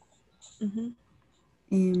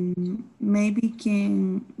 Maybe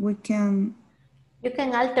we can. You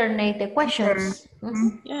can alternate the questions.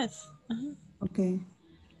 Yes. Okay.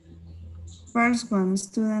 First one,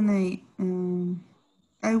 student A.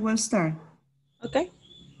 I will start. Okay.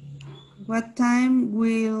 What time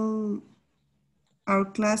will our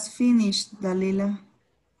class finish, Dalila?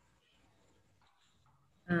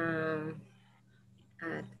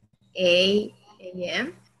 At 8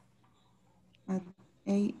 a.m. At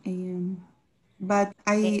 8 a.m. But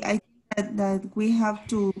I think that we have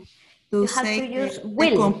to You have say to use the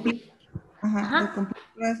will. complete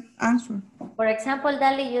answer. For example,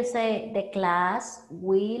 Dali, you say the class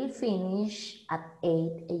will finish at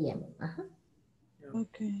 8 a.m.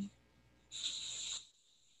 Okay.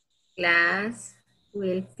 Class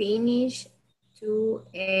will finish 2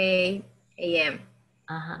 a.m.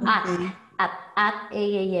 Okay. At 8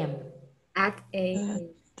 a.m. At 8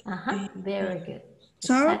 a.m. Very good.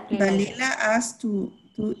 So Exactly like Dalila that. asked to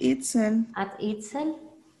itself. At itself.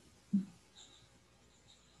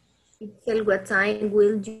 Itself, what time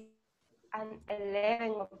will you? At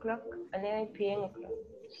 11 o'clock, 11 p.m. o'clock.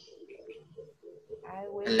 I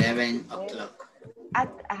will 11 o'clock. At,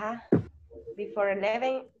 before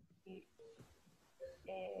 11,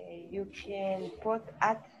 you can put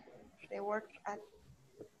at the word at.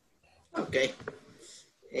 Okay.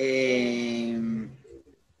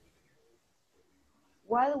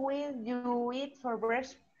 What will you eat for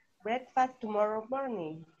breakfast tomorrow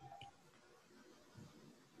morning?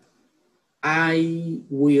 I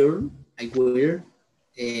will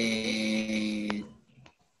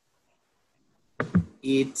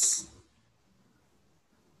eat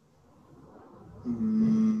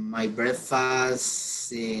my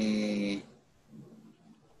breakfast.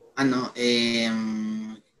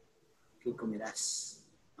 ¿Qué comerás?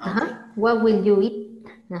 Okay. What will you eat?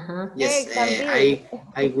 Yes, Eggs and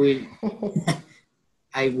I will.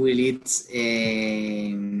 I will eat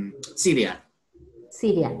cereal.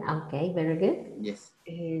 Cereal. Okay, very good. Yes.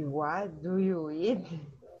 What do you eat?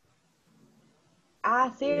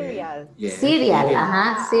 Cereal. Yes. Cereal.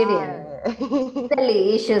 Cereal.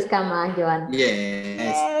 Delicious. Come on, Joan. Yes.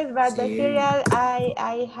 Yes, but the cereal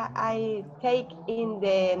I take in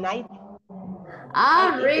the night.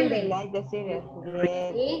 I eat Really? in the night the cereal. Yes.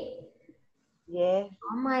 Really? Yes.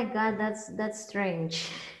 Oh my God, that's strange.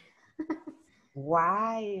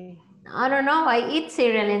 Why? I don't know. I eat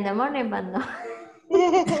cereal in the morning, but no.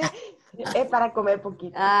 Es para comer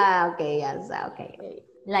poquito. Okay, yes, okay.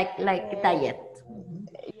 Like diet.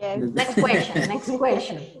 Yes. Next question. Next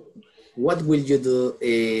question. What will you do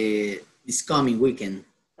this coming weekend?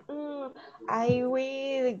 I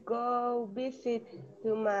will go visit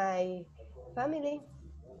to my family.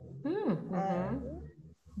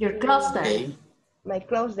 Your cluster. Okay. My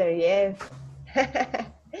cluster, yes.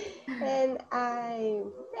 and I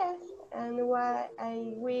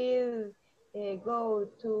will go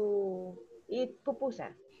to eat pupusa.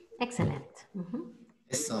 Excellent.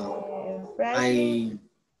 So Francis,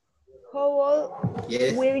 how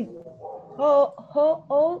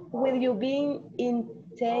old will you be in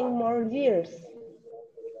 10 more years?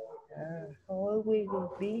 How old will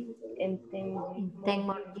you be in 10 years? In 10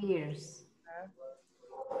 more years.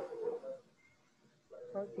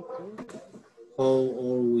 How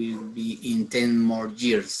old will be in 10 more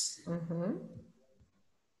years?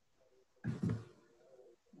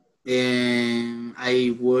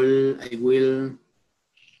 I will,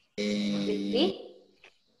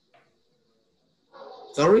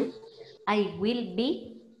 sorry? I will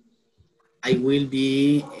be. I will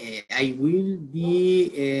be,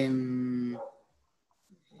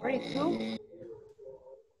 42.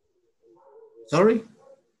 Sorry?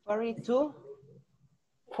 42.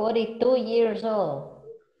 42 years old.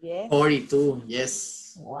 Yes. 42,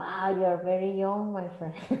 yes. Wow, you're very young, my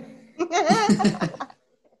friend.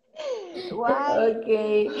 Why?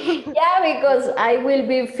 Okay. Yeah, because I will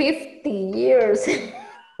be 50 years.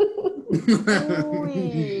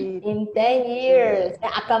 In 10 years.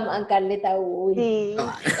 Akam ang Carlita, uy. Sí.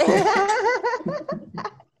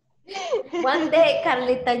 One day,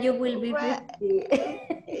 Carlita, you will be 50.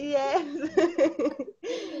 Yes.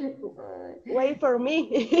 Wait for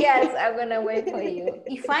me. Yes, I'm gonna wait for you.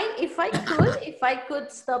 If I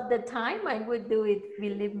could stop the time, I would do it,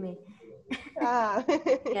 believe me.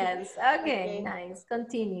 Yes, okay, nice.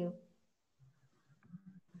 Continue.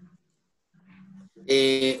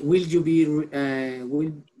 Will you be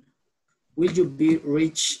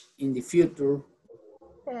rich in the future?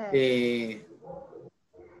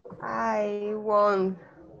 I won't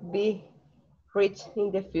be rich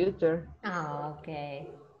in the future. Oh, okay.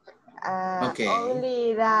 Okay.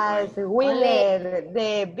 Only that winner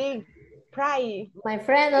the big prize. My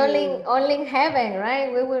friend, only in heaven,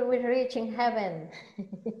 right? We will be rich in heaven.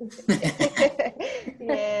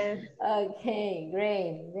 Yes. Okay,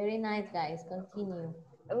 great. Very nice, guys. Continue.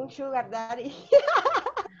 Un sugar daddy.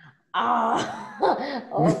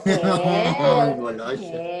 Okay. Goloso.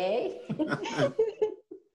 Okay.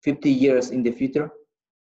 50 years in the future.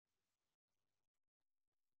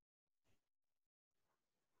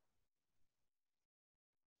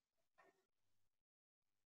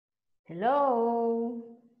 Hello.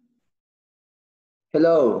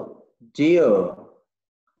 Hello, Gio.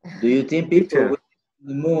 Do you think people will be on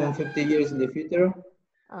the moon 50 years in the future?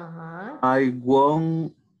 I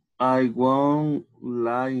won't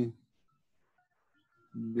lie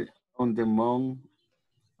on the moon.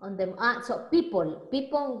 On them, so people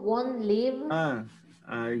won't live.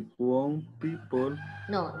 I want people.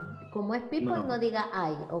 No, como es people, No. no diga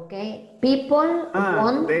I, okay? People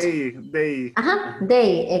want. They.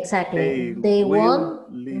 They, exactly. They will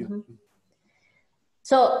won't. live.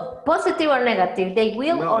 So, positive or negative? They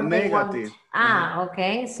will No, or they negative. want?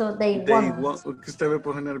 Okay, so they They won't. que usted me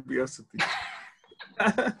pone nervioso.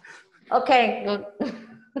 Okay, good.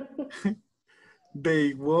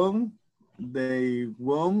 They won't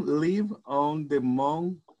live on the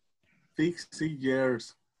moon 60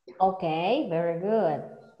 years. Okay, very good.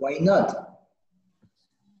 Why not?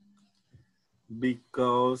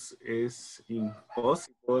 Because it's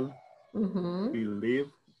impossible to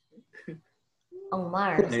live on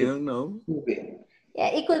Mars. I don't know. Yeah,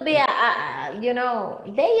 it could be you know,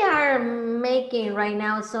 they are making right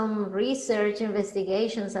now some research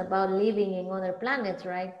investigations about living in other planets,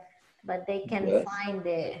 right? But they can find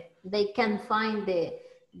the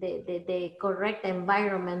correct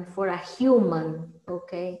environment for a human,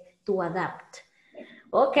 okay, to adapt.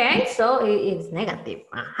 Okay, so it's negative.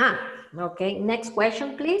 Okay, next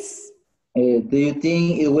question, please. Do you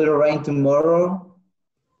think it will rain tomorrow?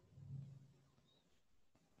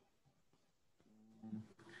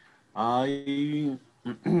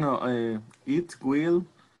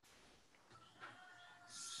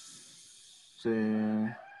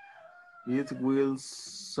 It will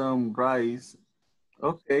sunrise.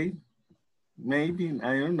 Okay, maybe,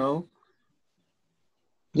 I don't know.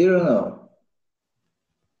 You don't know.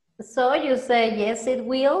 So you say yes, it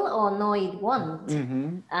will, or no, it won't.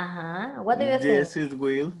 What do you think? Yes, it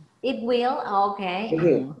will. It will. Okay.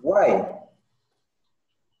 Why?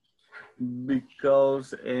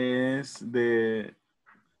 Because it's the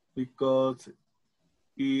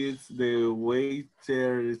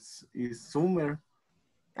weather is summer.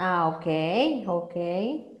 Okay.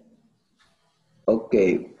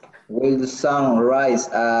 Okay. Will the sun rise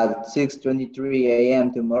at 6:23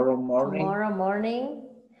 a.m. tomorrow morning? Tomorrow morning.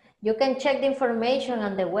 You can check the information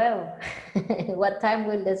on the web. What time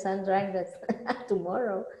will the sun rise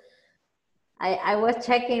tomorrow? I was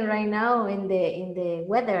checking right now in the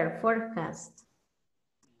weather forecast.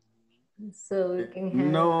 So we can have...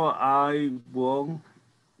 No, I won't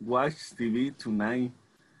watch TV tonight.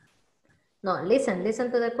 No, listen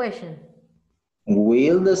to the question.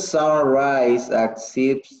 Will the sun rise at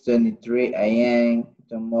 6:23 a.m.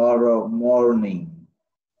 tomorrow morning?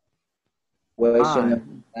 Question number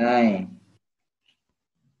 9.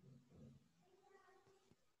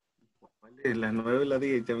 Las 9 y las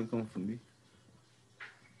 10 ya me confundí.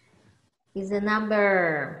 Is the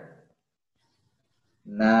number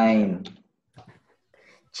 9.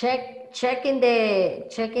 check in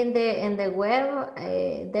the web.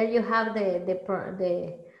 There you have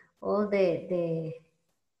all the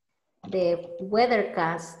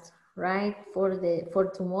weathercast, right?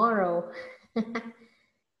 For tomorrow.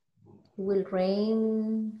 Will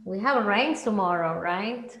rain. We have rains tomorrow,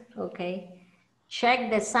 right? Okay.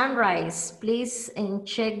 Check the sunrise, please, and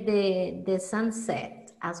check the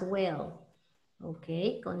sunset as well.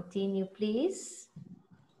 Okay, continue, please.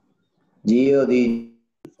 Gio, did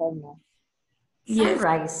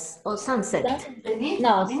Sunrise o sunset.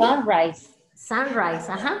 No, sunrise. Sunrise,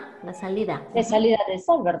 ajá, la salida. De salida del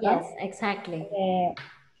sol, ¿verdad? Yes, exactly.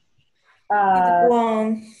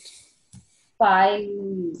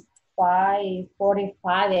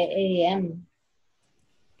 5:45 a.m.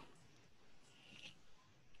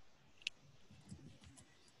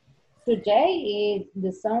 Today,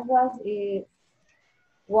 the sunrise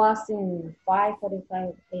was in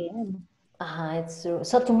 5:45 a.m. It's true.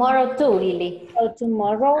 So tomorrow too, Lily. So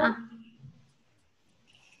tomorrow,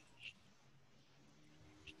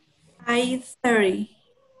 5:30.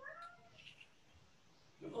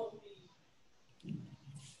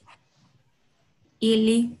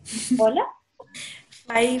 Ili. Hola.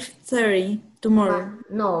 5:30 tomorrow.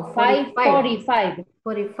 No, 5:45.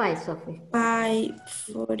 45, Sophie.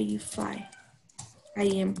 5:45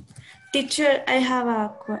 a.m. Teacher, I have a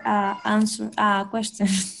question.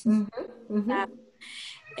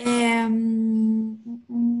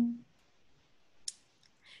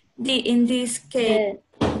 In this case,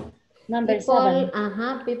 number people,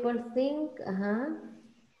 7. People think,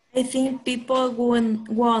 I think people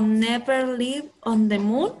will never live on the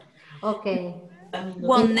moon. Okay.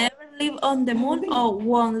 Will never live on the moon or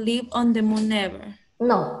won't live on the moon never?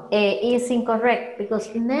 No, it's incorrect because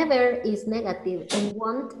never is negative and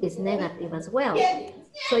won't is negative as well.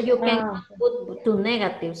 So you can put to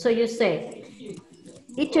negative. So you say,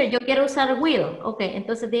 teacher, yo quiero usar will. Okay,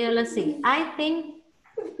 entonces dígalo así. I think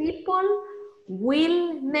people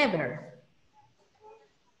will never.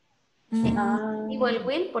 Digo el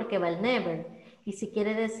will porque va el never. Y si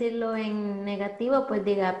quiere decirlo en negativo, pues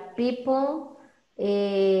diga people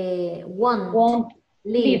won't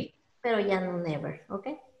live. Pero ya no never, ¿ok?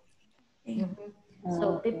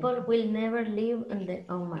 So people will never live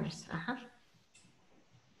on Mars.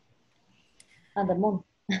 On the moon.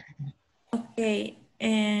 Okay,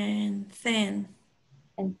 and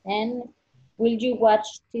then will you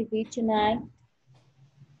watch TV tonight?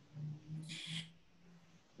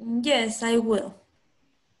 Yes, I will.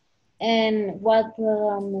 And what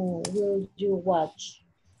will you watch?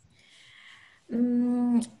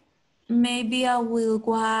 Maybe I will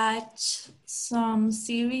watch some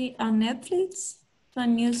series on Netflix, a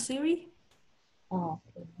new series.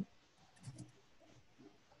 Okay.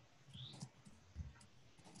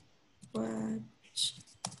 Watch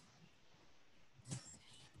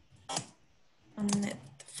on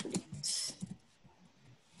Netflix.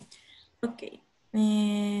 Okay.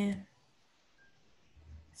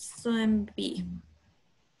 So B.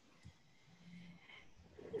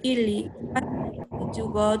 Ili, what time did you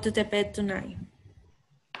go to the bed tonight?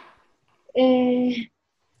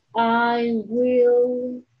 I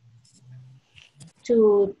will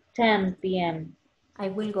to 10 p.m. I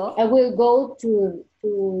will go? I will go to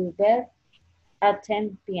bed at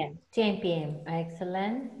 10 p.m. 10 p.m.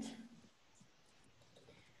 Excellent.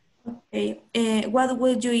 Okay. What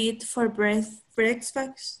will you eat for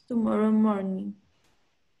breakfast tomorrow morning?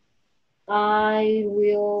 I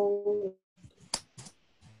will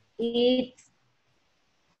eat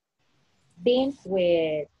beans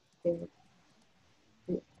with,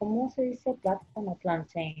 ¿cómo se dice plátano?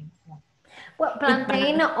 Plantain. Well,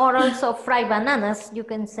 plantain or also fried bananas. You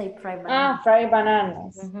can say fried bananas. Fried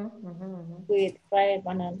bananas. With fried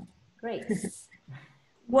banana. Great.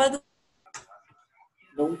 What?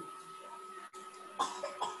 No.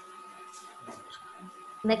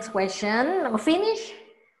 Next question. Finish?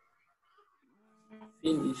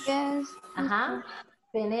 Finish. Yes.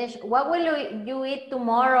 Finish. What will you eat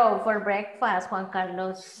tomorrow for breakfast, Juan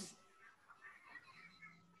Carlos?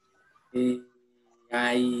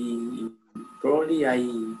 I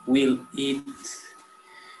will eat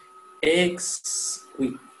eggs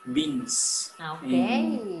with beans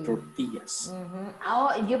and tortillas.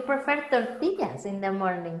 Oh, you prefer tortillas in the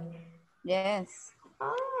morning? Yes.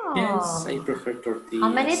 Oh. Yes, I prefer tortillas.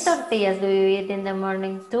 How many tortillas do you eat in the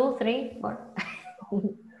morning? 2, 3, 4?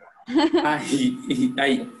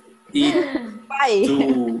 eat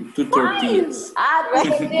two tortillas. Two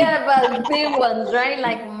tortillas, but big ones, right?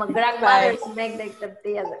 Like my grandmothers make the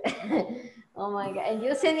tortillas. Oh my God. And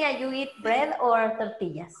you, Senia, you eat bread or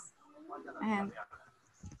tortillas?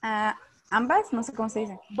 Ambas, no sé cómo se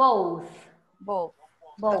dice. Both. Both.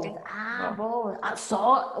 Both. Okay. Both.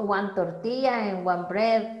 So one tortilla and one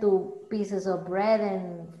bread, 2 pieces of bread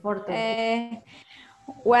and 4 tortillas.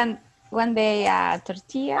 One day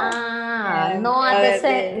tortilla. No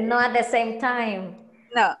at the same time.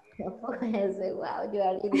 No. Wow, you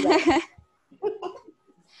are really right.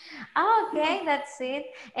 Okay, that's it.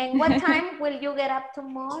 And what time will you get up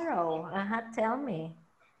tomorrow? Tell me.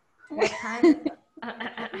 What time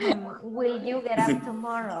will you get up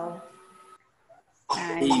tomorrow?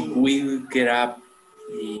 I will get up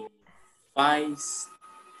at 5:30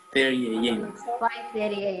 a.m.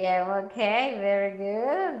 5:30 a.m. Okay, very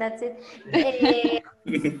good. That's it.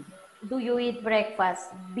 Do you eat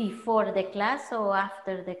breakfast before the class or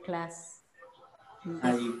after the class?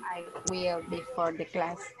 I will before the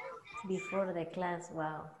class. Before the class,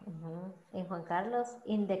 wow. And Juan Carlos,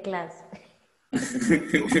 in the class.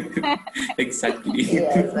 Exactly.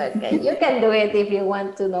 Yes, okay. You can do it if you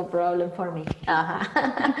want to, no problem for me.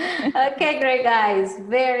 Okay, great guys.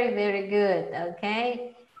 Very, very good.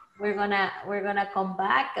 Okay. We're gonna come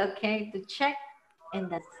back, okay, to check. And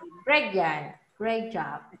that's it. Great job. Great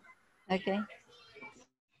job. Okay.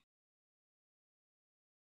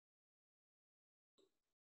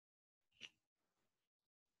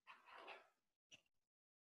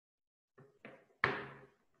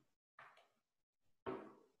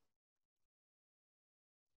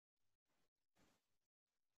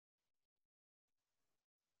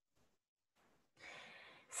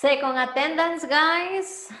 Second attendance,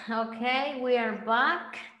 guys. Okay, we are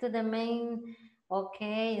back to the main,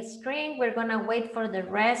 okay, screen. We're gonna wait for the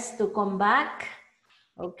rest to come back,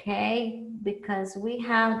 okay, because we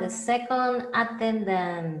have the second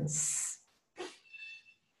attendance.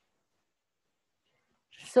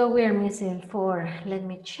 So we are missing 4. Let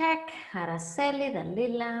me check. Araceli,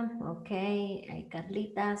 Dalila, okay,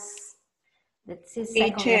 Carlitas. Let's see,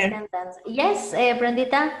 second attendance. Yes,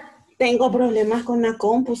 Brendita. Tengo problemas con la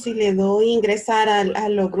compu. Si le doy ingresar a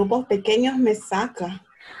los grupos pequeños, me saca.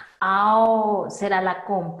 Oh, ¿será la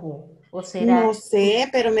compu? ¿O será? No sé,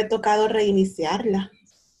 pero me ha tocado reiniciarla.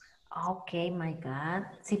 Ok, my God.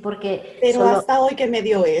 Sí, porque... Pero hasta hoy que me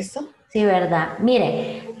dio eso. Sí, verdad.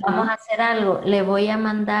 Mire, vamos a hacer algo. Le voy a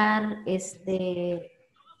mandar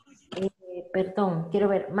perdón, quiero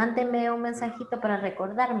ver. Mándeme un mensajito para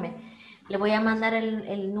recordarme. Le voy a mandar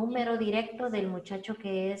el número directo del muchacho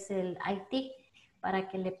que es el IT para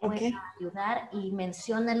que le pueda ayudar y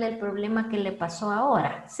menciónele el problema que le pasó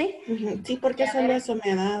ahora, ¿sí? Sí, porque solo eso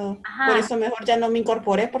me ha dado. Por eso mejor ya no me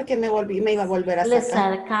incorporé porque me iba a volver a sacar.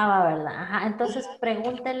 Le sacaba, ¿verdad? Ajá. Entonces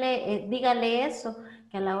pregúntele, dígale eso,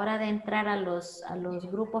 que a la hora de entrar a los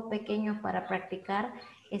grupos pequeños para practicar,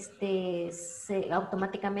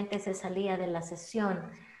 automáticamente se salía de la sesión.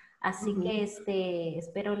 Así que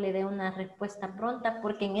espero le dé una respuesta pronta,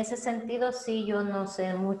 porque en ese sentido sí yo no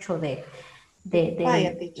sé mucho de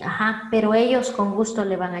pero ellos con gusto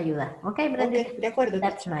le van a ayudar. Okay, Brenda? Okay, de acuerdo.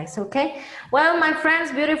 That's nice, okay? Well, my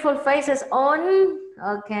friends, beautiful faces on.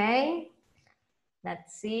 Okay.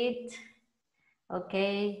 That's it.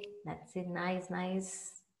 Okay, that's it. Nice,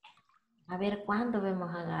 nice. A ver, ¿cuándo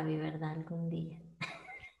vemos a Gaby, verdad? Algún día.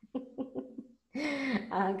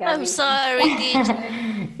 I'm sorry, teacher.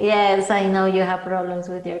 Yes, I know you have problems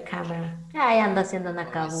with your camera. Ay, ando haciendo una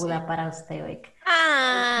cabuda para usted hoy.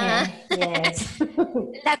 Yes.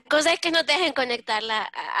 La cosa es que nos dejen conectarla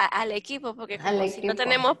al equipo, porque como si no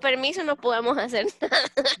tenemos permiso no podemos hacer nada.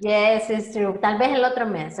 Yes, it's true. Tal vez el otro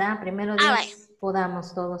mes, primero Dios,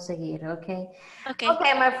 podamos todos seguir, okay? Okay,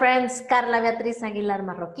 my friends. Carla Beatriz Aguilar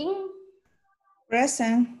Marroquín.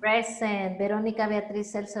 Present. Present. Verónica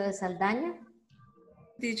Beatriz Celso de Saldaña.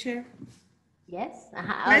 Teacher. Yes.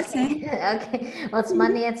 Present. Okay.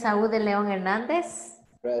 Osmani Etsaú de León Hernández.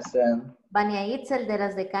 Present. Vania Itzel de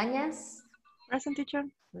Las de Cañas. Present, teacher.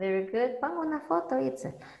 Very good. Pongo una foto,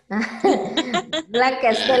 Itzel.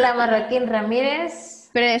 Blanca Estela Marroquín Ramírez.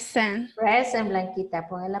 Present. Present, Blanquita.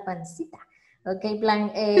 Pon la pancita. Ok,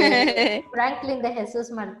 Franklin de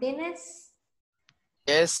Jesús Martínez.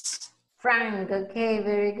 Yes. Frank, ok,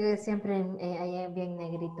 very good. Siempre ahí bien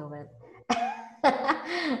negrito, ¿verdad?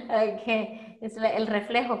 Ok, es el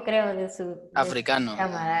reflejo, creo, de su Africano.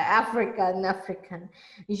 cámara. African.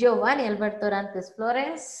 Giovanni Alberto Orantes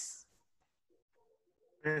Flores.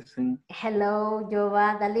 Present. Hello,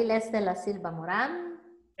 Giovanni. Dalila Estela Silva Morán.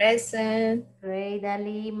 Present. Rey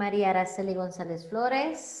Dalí. María Araceli González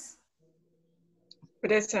Flores.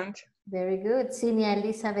 Present. Very good. Cinia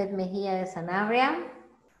Elizabeth Mejía de Sanabria.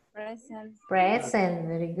 Present. Present.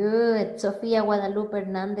 Very good. Sofía Guadalupe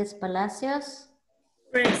Hernández Palacios.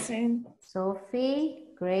 Present.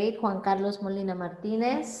 Sophie. Great. Juan Carlos Molina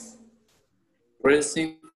Martínez.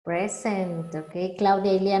 Present. Present. Okay.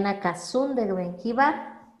 Claudia Ileana Cazún de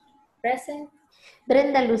Benjíbar. Present.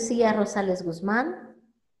 Brenda Lucía Rosales Guzmán.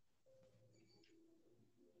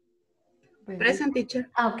 Present, teacher.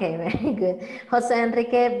 Okay, very good. José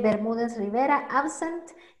Enrique Bermúdez Rivera,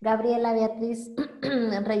 absent. Gabriela Beatriz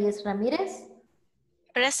Reyes Ramírez.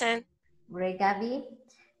 Present. Great, Gaby.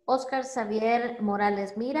 Oscar Xavier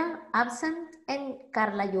Morales Mira, absent. And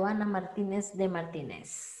Carla Joana Martínez de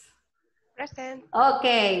Martínez. Present.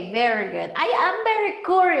 Okay, very good. I am very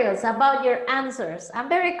curious about your answers. I'm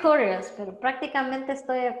very curious, pero prácticamente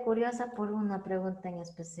estoy curiosa por una pregunta en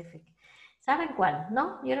específico. ¿Saben cuál?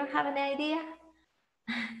 ¿No? You don't have any idea?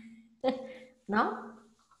 ¿No?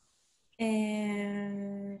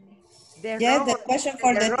 Yes, the question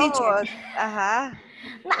for the teacher. Ajá.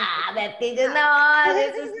 Nah, the teacher, no,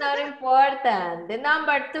 this is not important. The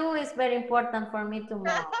number 2 is very important for me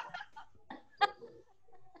tomorrow.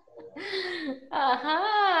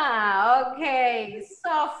 Ajá, okay.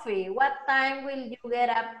 Sophie, what time will you get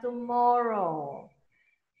up tomorrow?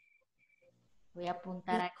 Voy a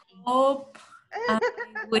apuntar aquí.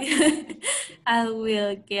 I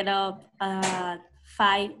will get up at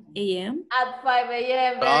 5 a.m. At 5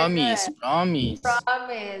 a.m. Promise, promise.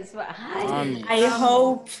 Promise. Promise. I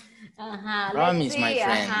hope. Ajá, Promise, let's my see.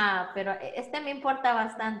 friend. Ajá, pero este me importa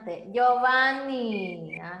bastante.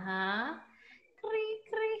 Giovanni. Ajá. Cri,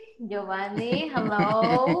 cri. Giovanni,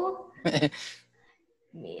 hello.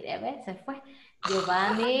 Mire, ve, se fue.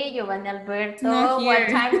 Giovanni Alberto, Not what here.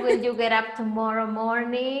 time will you get up tomorrow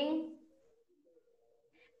morning?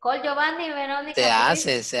 Call Giovanni, Verónica. Se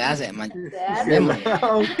hace. Se hace.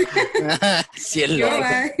 Cielo.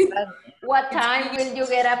 What time will you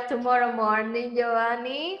get up tomorrow morning,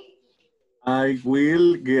 Giovanni? I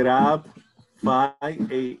will get up 5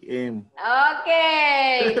 a.m.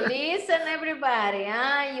 Okay, listen everybody.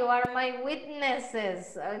 You are my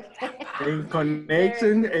witnesses. Okay. And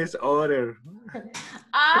connection is order.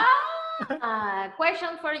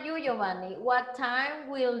 Question for you, Giovanni. What time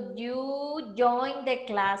will you join the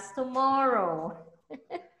class tomorrow?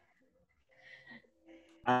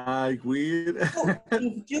 I will.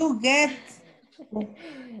 If you get.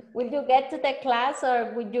 Will you get to the class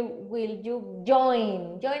or will you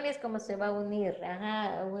join? Join es como se va a unir.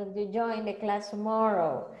 Ajá. Will you join the class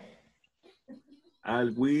tomorrow? I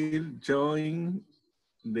will join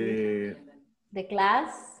the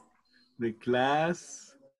class. The class.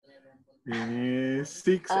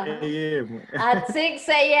 6 a.m. At 6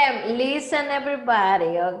 a.m. Listen,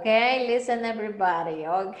 everybody. Okay, listen, everybody.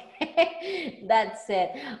 Okay, that's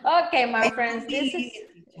it. Okay, my friends, this is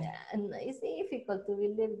it's difficult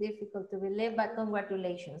to believe, but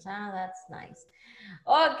congratulations. That's nice.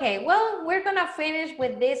 Okay, well, we're gonna finish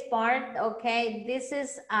with this part. Okay, this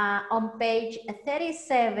is on page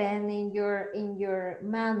 37 in your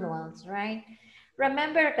manuals, right?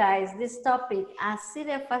 Remember, guys, this topic, así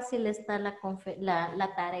de fácil está la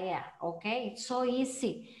tarea, ¿ok? It's so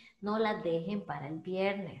easy. No la dejen para el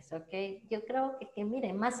viernes, ¿ok? Yo creo que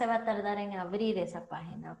miren, más se va a tardar en abrir esa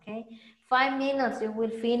página, ¿ok? 5 minutes, you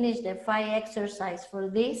will finish the 5 exercise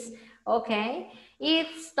for this, ¿ok?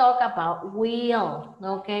 Let's talk about will,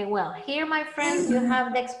 ¿ok? Well, here, my friends, you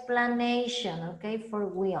have the explanation, ¿ok? For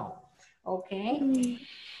will, ¿ok?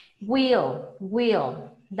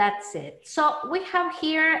 Will. That's it. So we have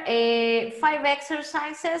here 5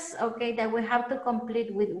 exercises, okay, that we have to complete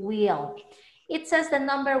with will. It says the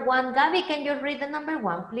number 1. Gabby, can you read the number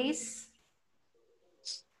 1, please?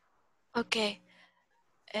 Okay.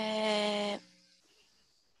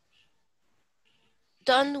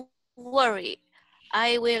 Don't worry.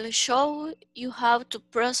 I will show you how to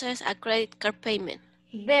process a credit card payment.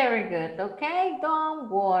 Very good, okay? Don't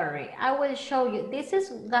worry. I will show you. This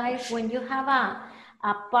is, guys, when you have a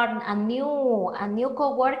new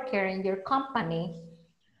coworker in your company,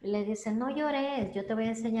 le dice, no llores, yo te voy a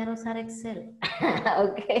enseñar a usar Excel.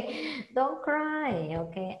 Okay, don't cry,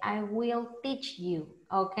 okay? I will teach you,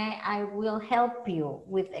 okay? I will help you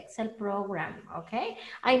with Excel program, okay?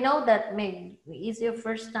 I know that maybe it's your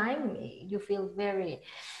first time, you feel very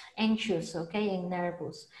anxious, okay, and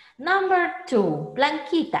nervous. Number 2,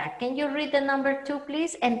 Blanquita, can you read the number 2,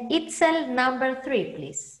 please? And Itzel, number 3,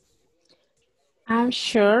 please. I'm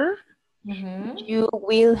sure you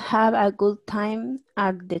will have a good time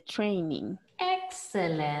at the training.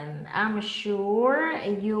 Excellent. I'm sure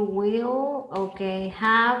you will, okay,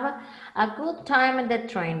 have a good time in the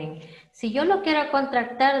training. Si yo lo quiero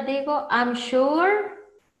contractar, digo, I'm sure,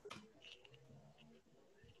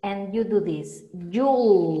 and you do this.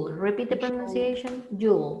 You'll, repeat the pronunciation,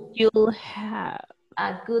 you'll. You'll have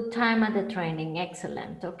A good time at the training.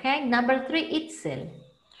 Excellent. Okay. Number 3, Itzel.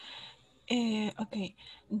 okay.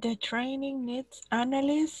 The training needs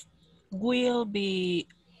analyst will be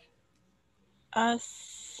a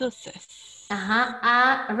success.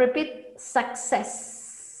 Repeat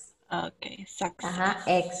success. Okay, success.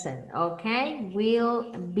 Excellent. Okay.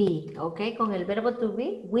 Will be. Okay. Con el verbo to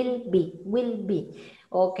be. Will be. Will be.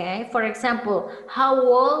 Okay. For example, how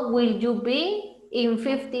old will you be in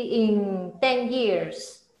 10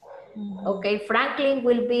 years? Okay, Franklin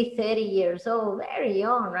will be 30 years old, very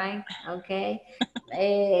young, right? Okay.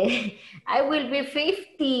 I will be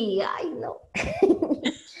 50, I know.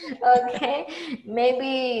 Okay,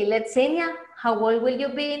 maybe Letsenia, how old will you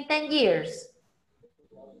be in 10 years?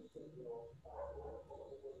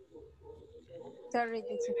 Sorry,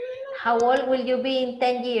 teacher. How old will you be in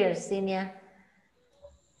 10 years, Senia?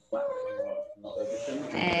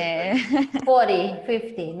 40,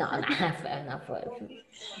 50, no, not 40.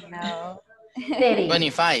 No. 30.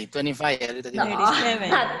 25. No, 37.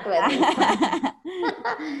 not 25.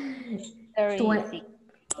 36.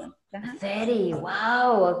 30,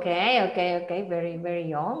 wow, okay, very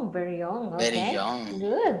young, okay. Very young.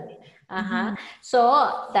 Good.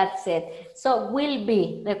 So, that's it. So, will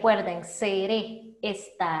be, recuerden, seré,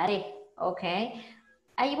 estaré, okay.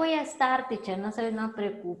 Ahí voy a estar, teacher, no se nos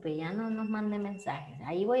preocupe, ya no nos mande mensajes,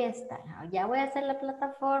 ahí voy a estar, ya voy a hacer la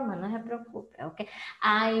plataforma, no se preocupe, ok.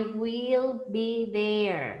 I will be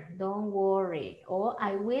there, don't worry, or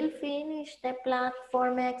I will finish the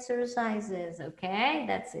platform exercises, ok,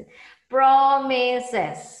 that's it.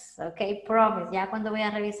 Promises, ok, promise, ya cuando voy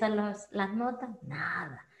a revisar las notas,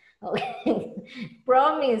 nada. Okay.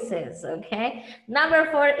 Promises, okay.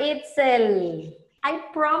 Number 4, Itzel. I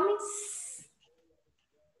promise.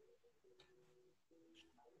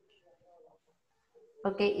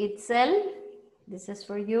 Okay, Itzel, this is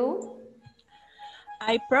for you.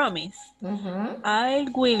 I promise. I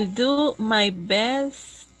will do my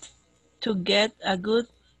best to get a good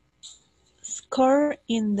score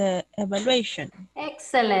in the evaluation.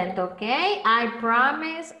 Excellent, okay. I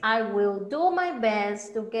promise I will do my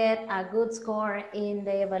best to get a good score in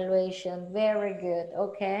the evaluation. Very good,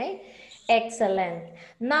 okay. Excellent.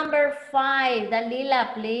 Number 5,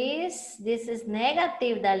 Dalila, please. This is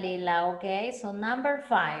negative, Dalila, okay. So number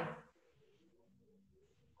 5.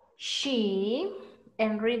 She,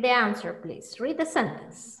 and read the answer, please. Read the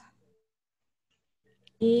sentence.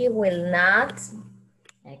 He will not.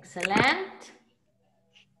 Excellent.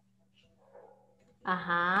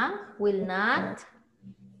 Will not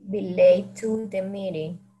be late to the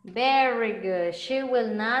meeting. Very good. She will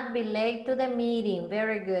not be late to the meeting.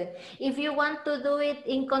 Very good. If you want to do it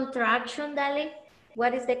in contraction, Dali,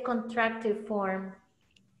 what is the contractive form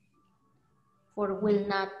for will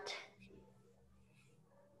not?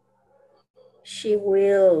 She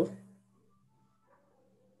will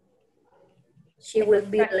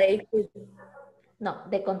be late. No,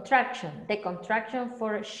 the contraction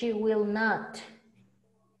for she will not.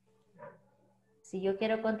 Si yo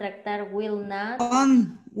quiero contractar will not.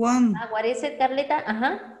 Won't. What is it, Carlita?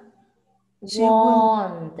 She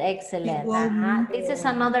Won't. won't. Excellent. This is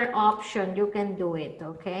another option. You can do it,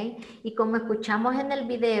 okay? Y como escuchamos en el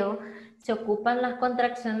video, se ocupan las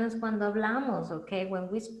contracciones cuando hablamos, okay? When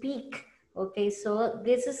we speak, okay? So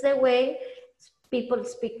this is the way people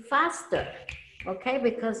speak faster, okay?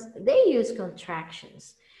 Because they use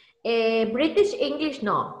contractions. British English,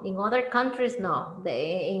 no. In other countries, no.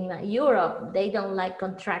 In Europe, they don't like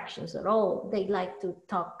contractions at all. They like to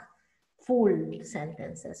talk full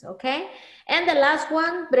sentences, okay? And the last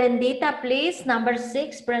one, Brendita, please. Number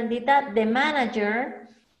 6, Brendita, the manager.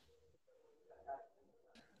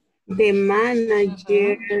 The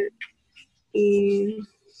manager is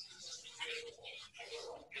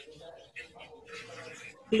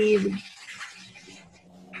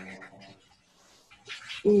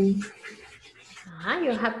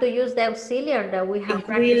You have to use the auxiliary that we have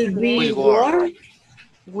will be work.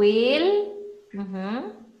 Will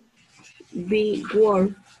be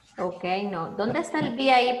work. Ok, no. ¿Dónde está el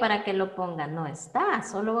be ahí para que lo ponga? No está.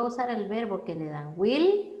 Solo va a usar el verbo que le dan.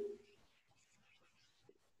 Will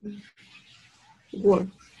work.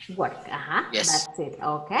 Work. Yes. That's it.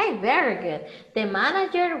 Okay, very good. The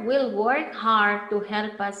manager will work hard to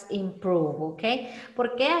help us improve. Okay.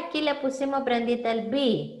 ¿Por qué aquí le pusimos, Brendita, el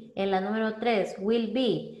be en la número 3? Will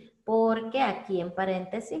be. porque aquí en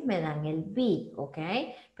paréntesis me dan el be, ¿ok?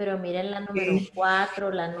 Pero miren la número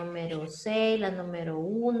 4, la número 6, la número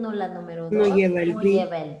 1, la número 2, No lleva el no be.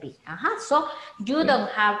 lleva el be. Ajá, so you don't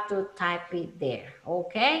have to type it there,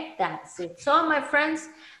 ¿ok? That's it. So my friends,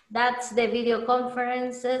 that's the video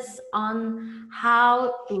conferences on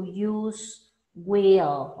how to use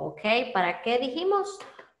will, ¿ok? ¿Para qué dijimos?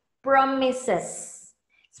 Promises,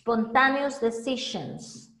 spontaneous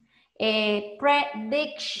decisions,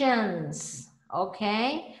 predictions,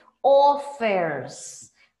 okay,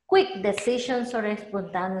 offers, quick decisions or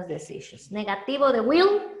spontaneous decisions. Negativo de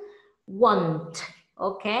will, want,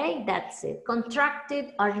 okay, that's it.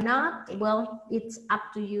 Contracted or not, well, it's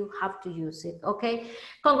up to you, have to use it, okay.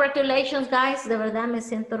 Congratulations, guys, de verdad me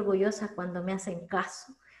siento orgullosa cuando me hacen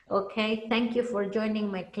caso. Okay, thank you for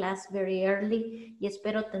joining my class very early y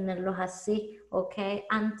espero tenerlos así, okay,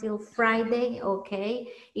 until Friday,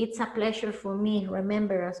 okay. It's a pleasure for me,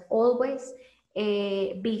 remember as always,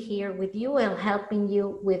 be here with you and helping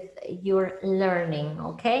you with your learning,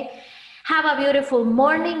 okay. Have a beautiful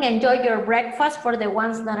morning, enjoy your breakfast for the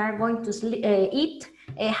ones that are going to eat.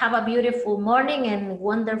 Have a beautiful morning and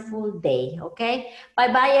wonderful day, okay?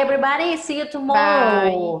 Bye-bye, everybody. See you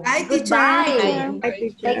tomorrow. Bye, teacher. Goodbye. Bye,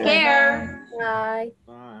 teacher. Take care. Bye.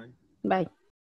 Bye. Bye.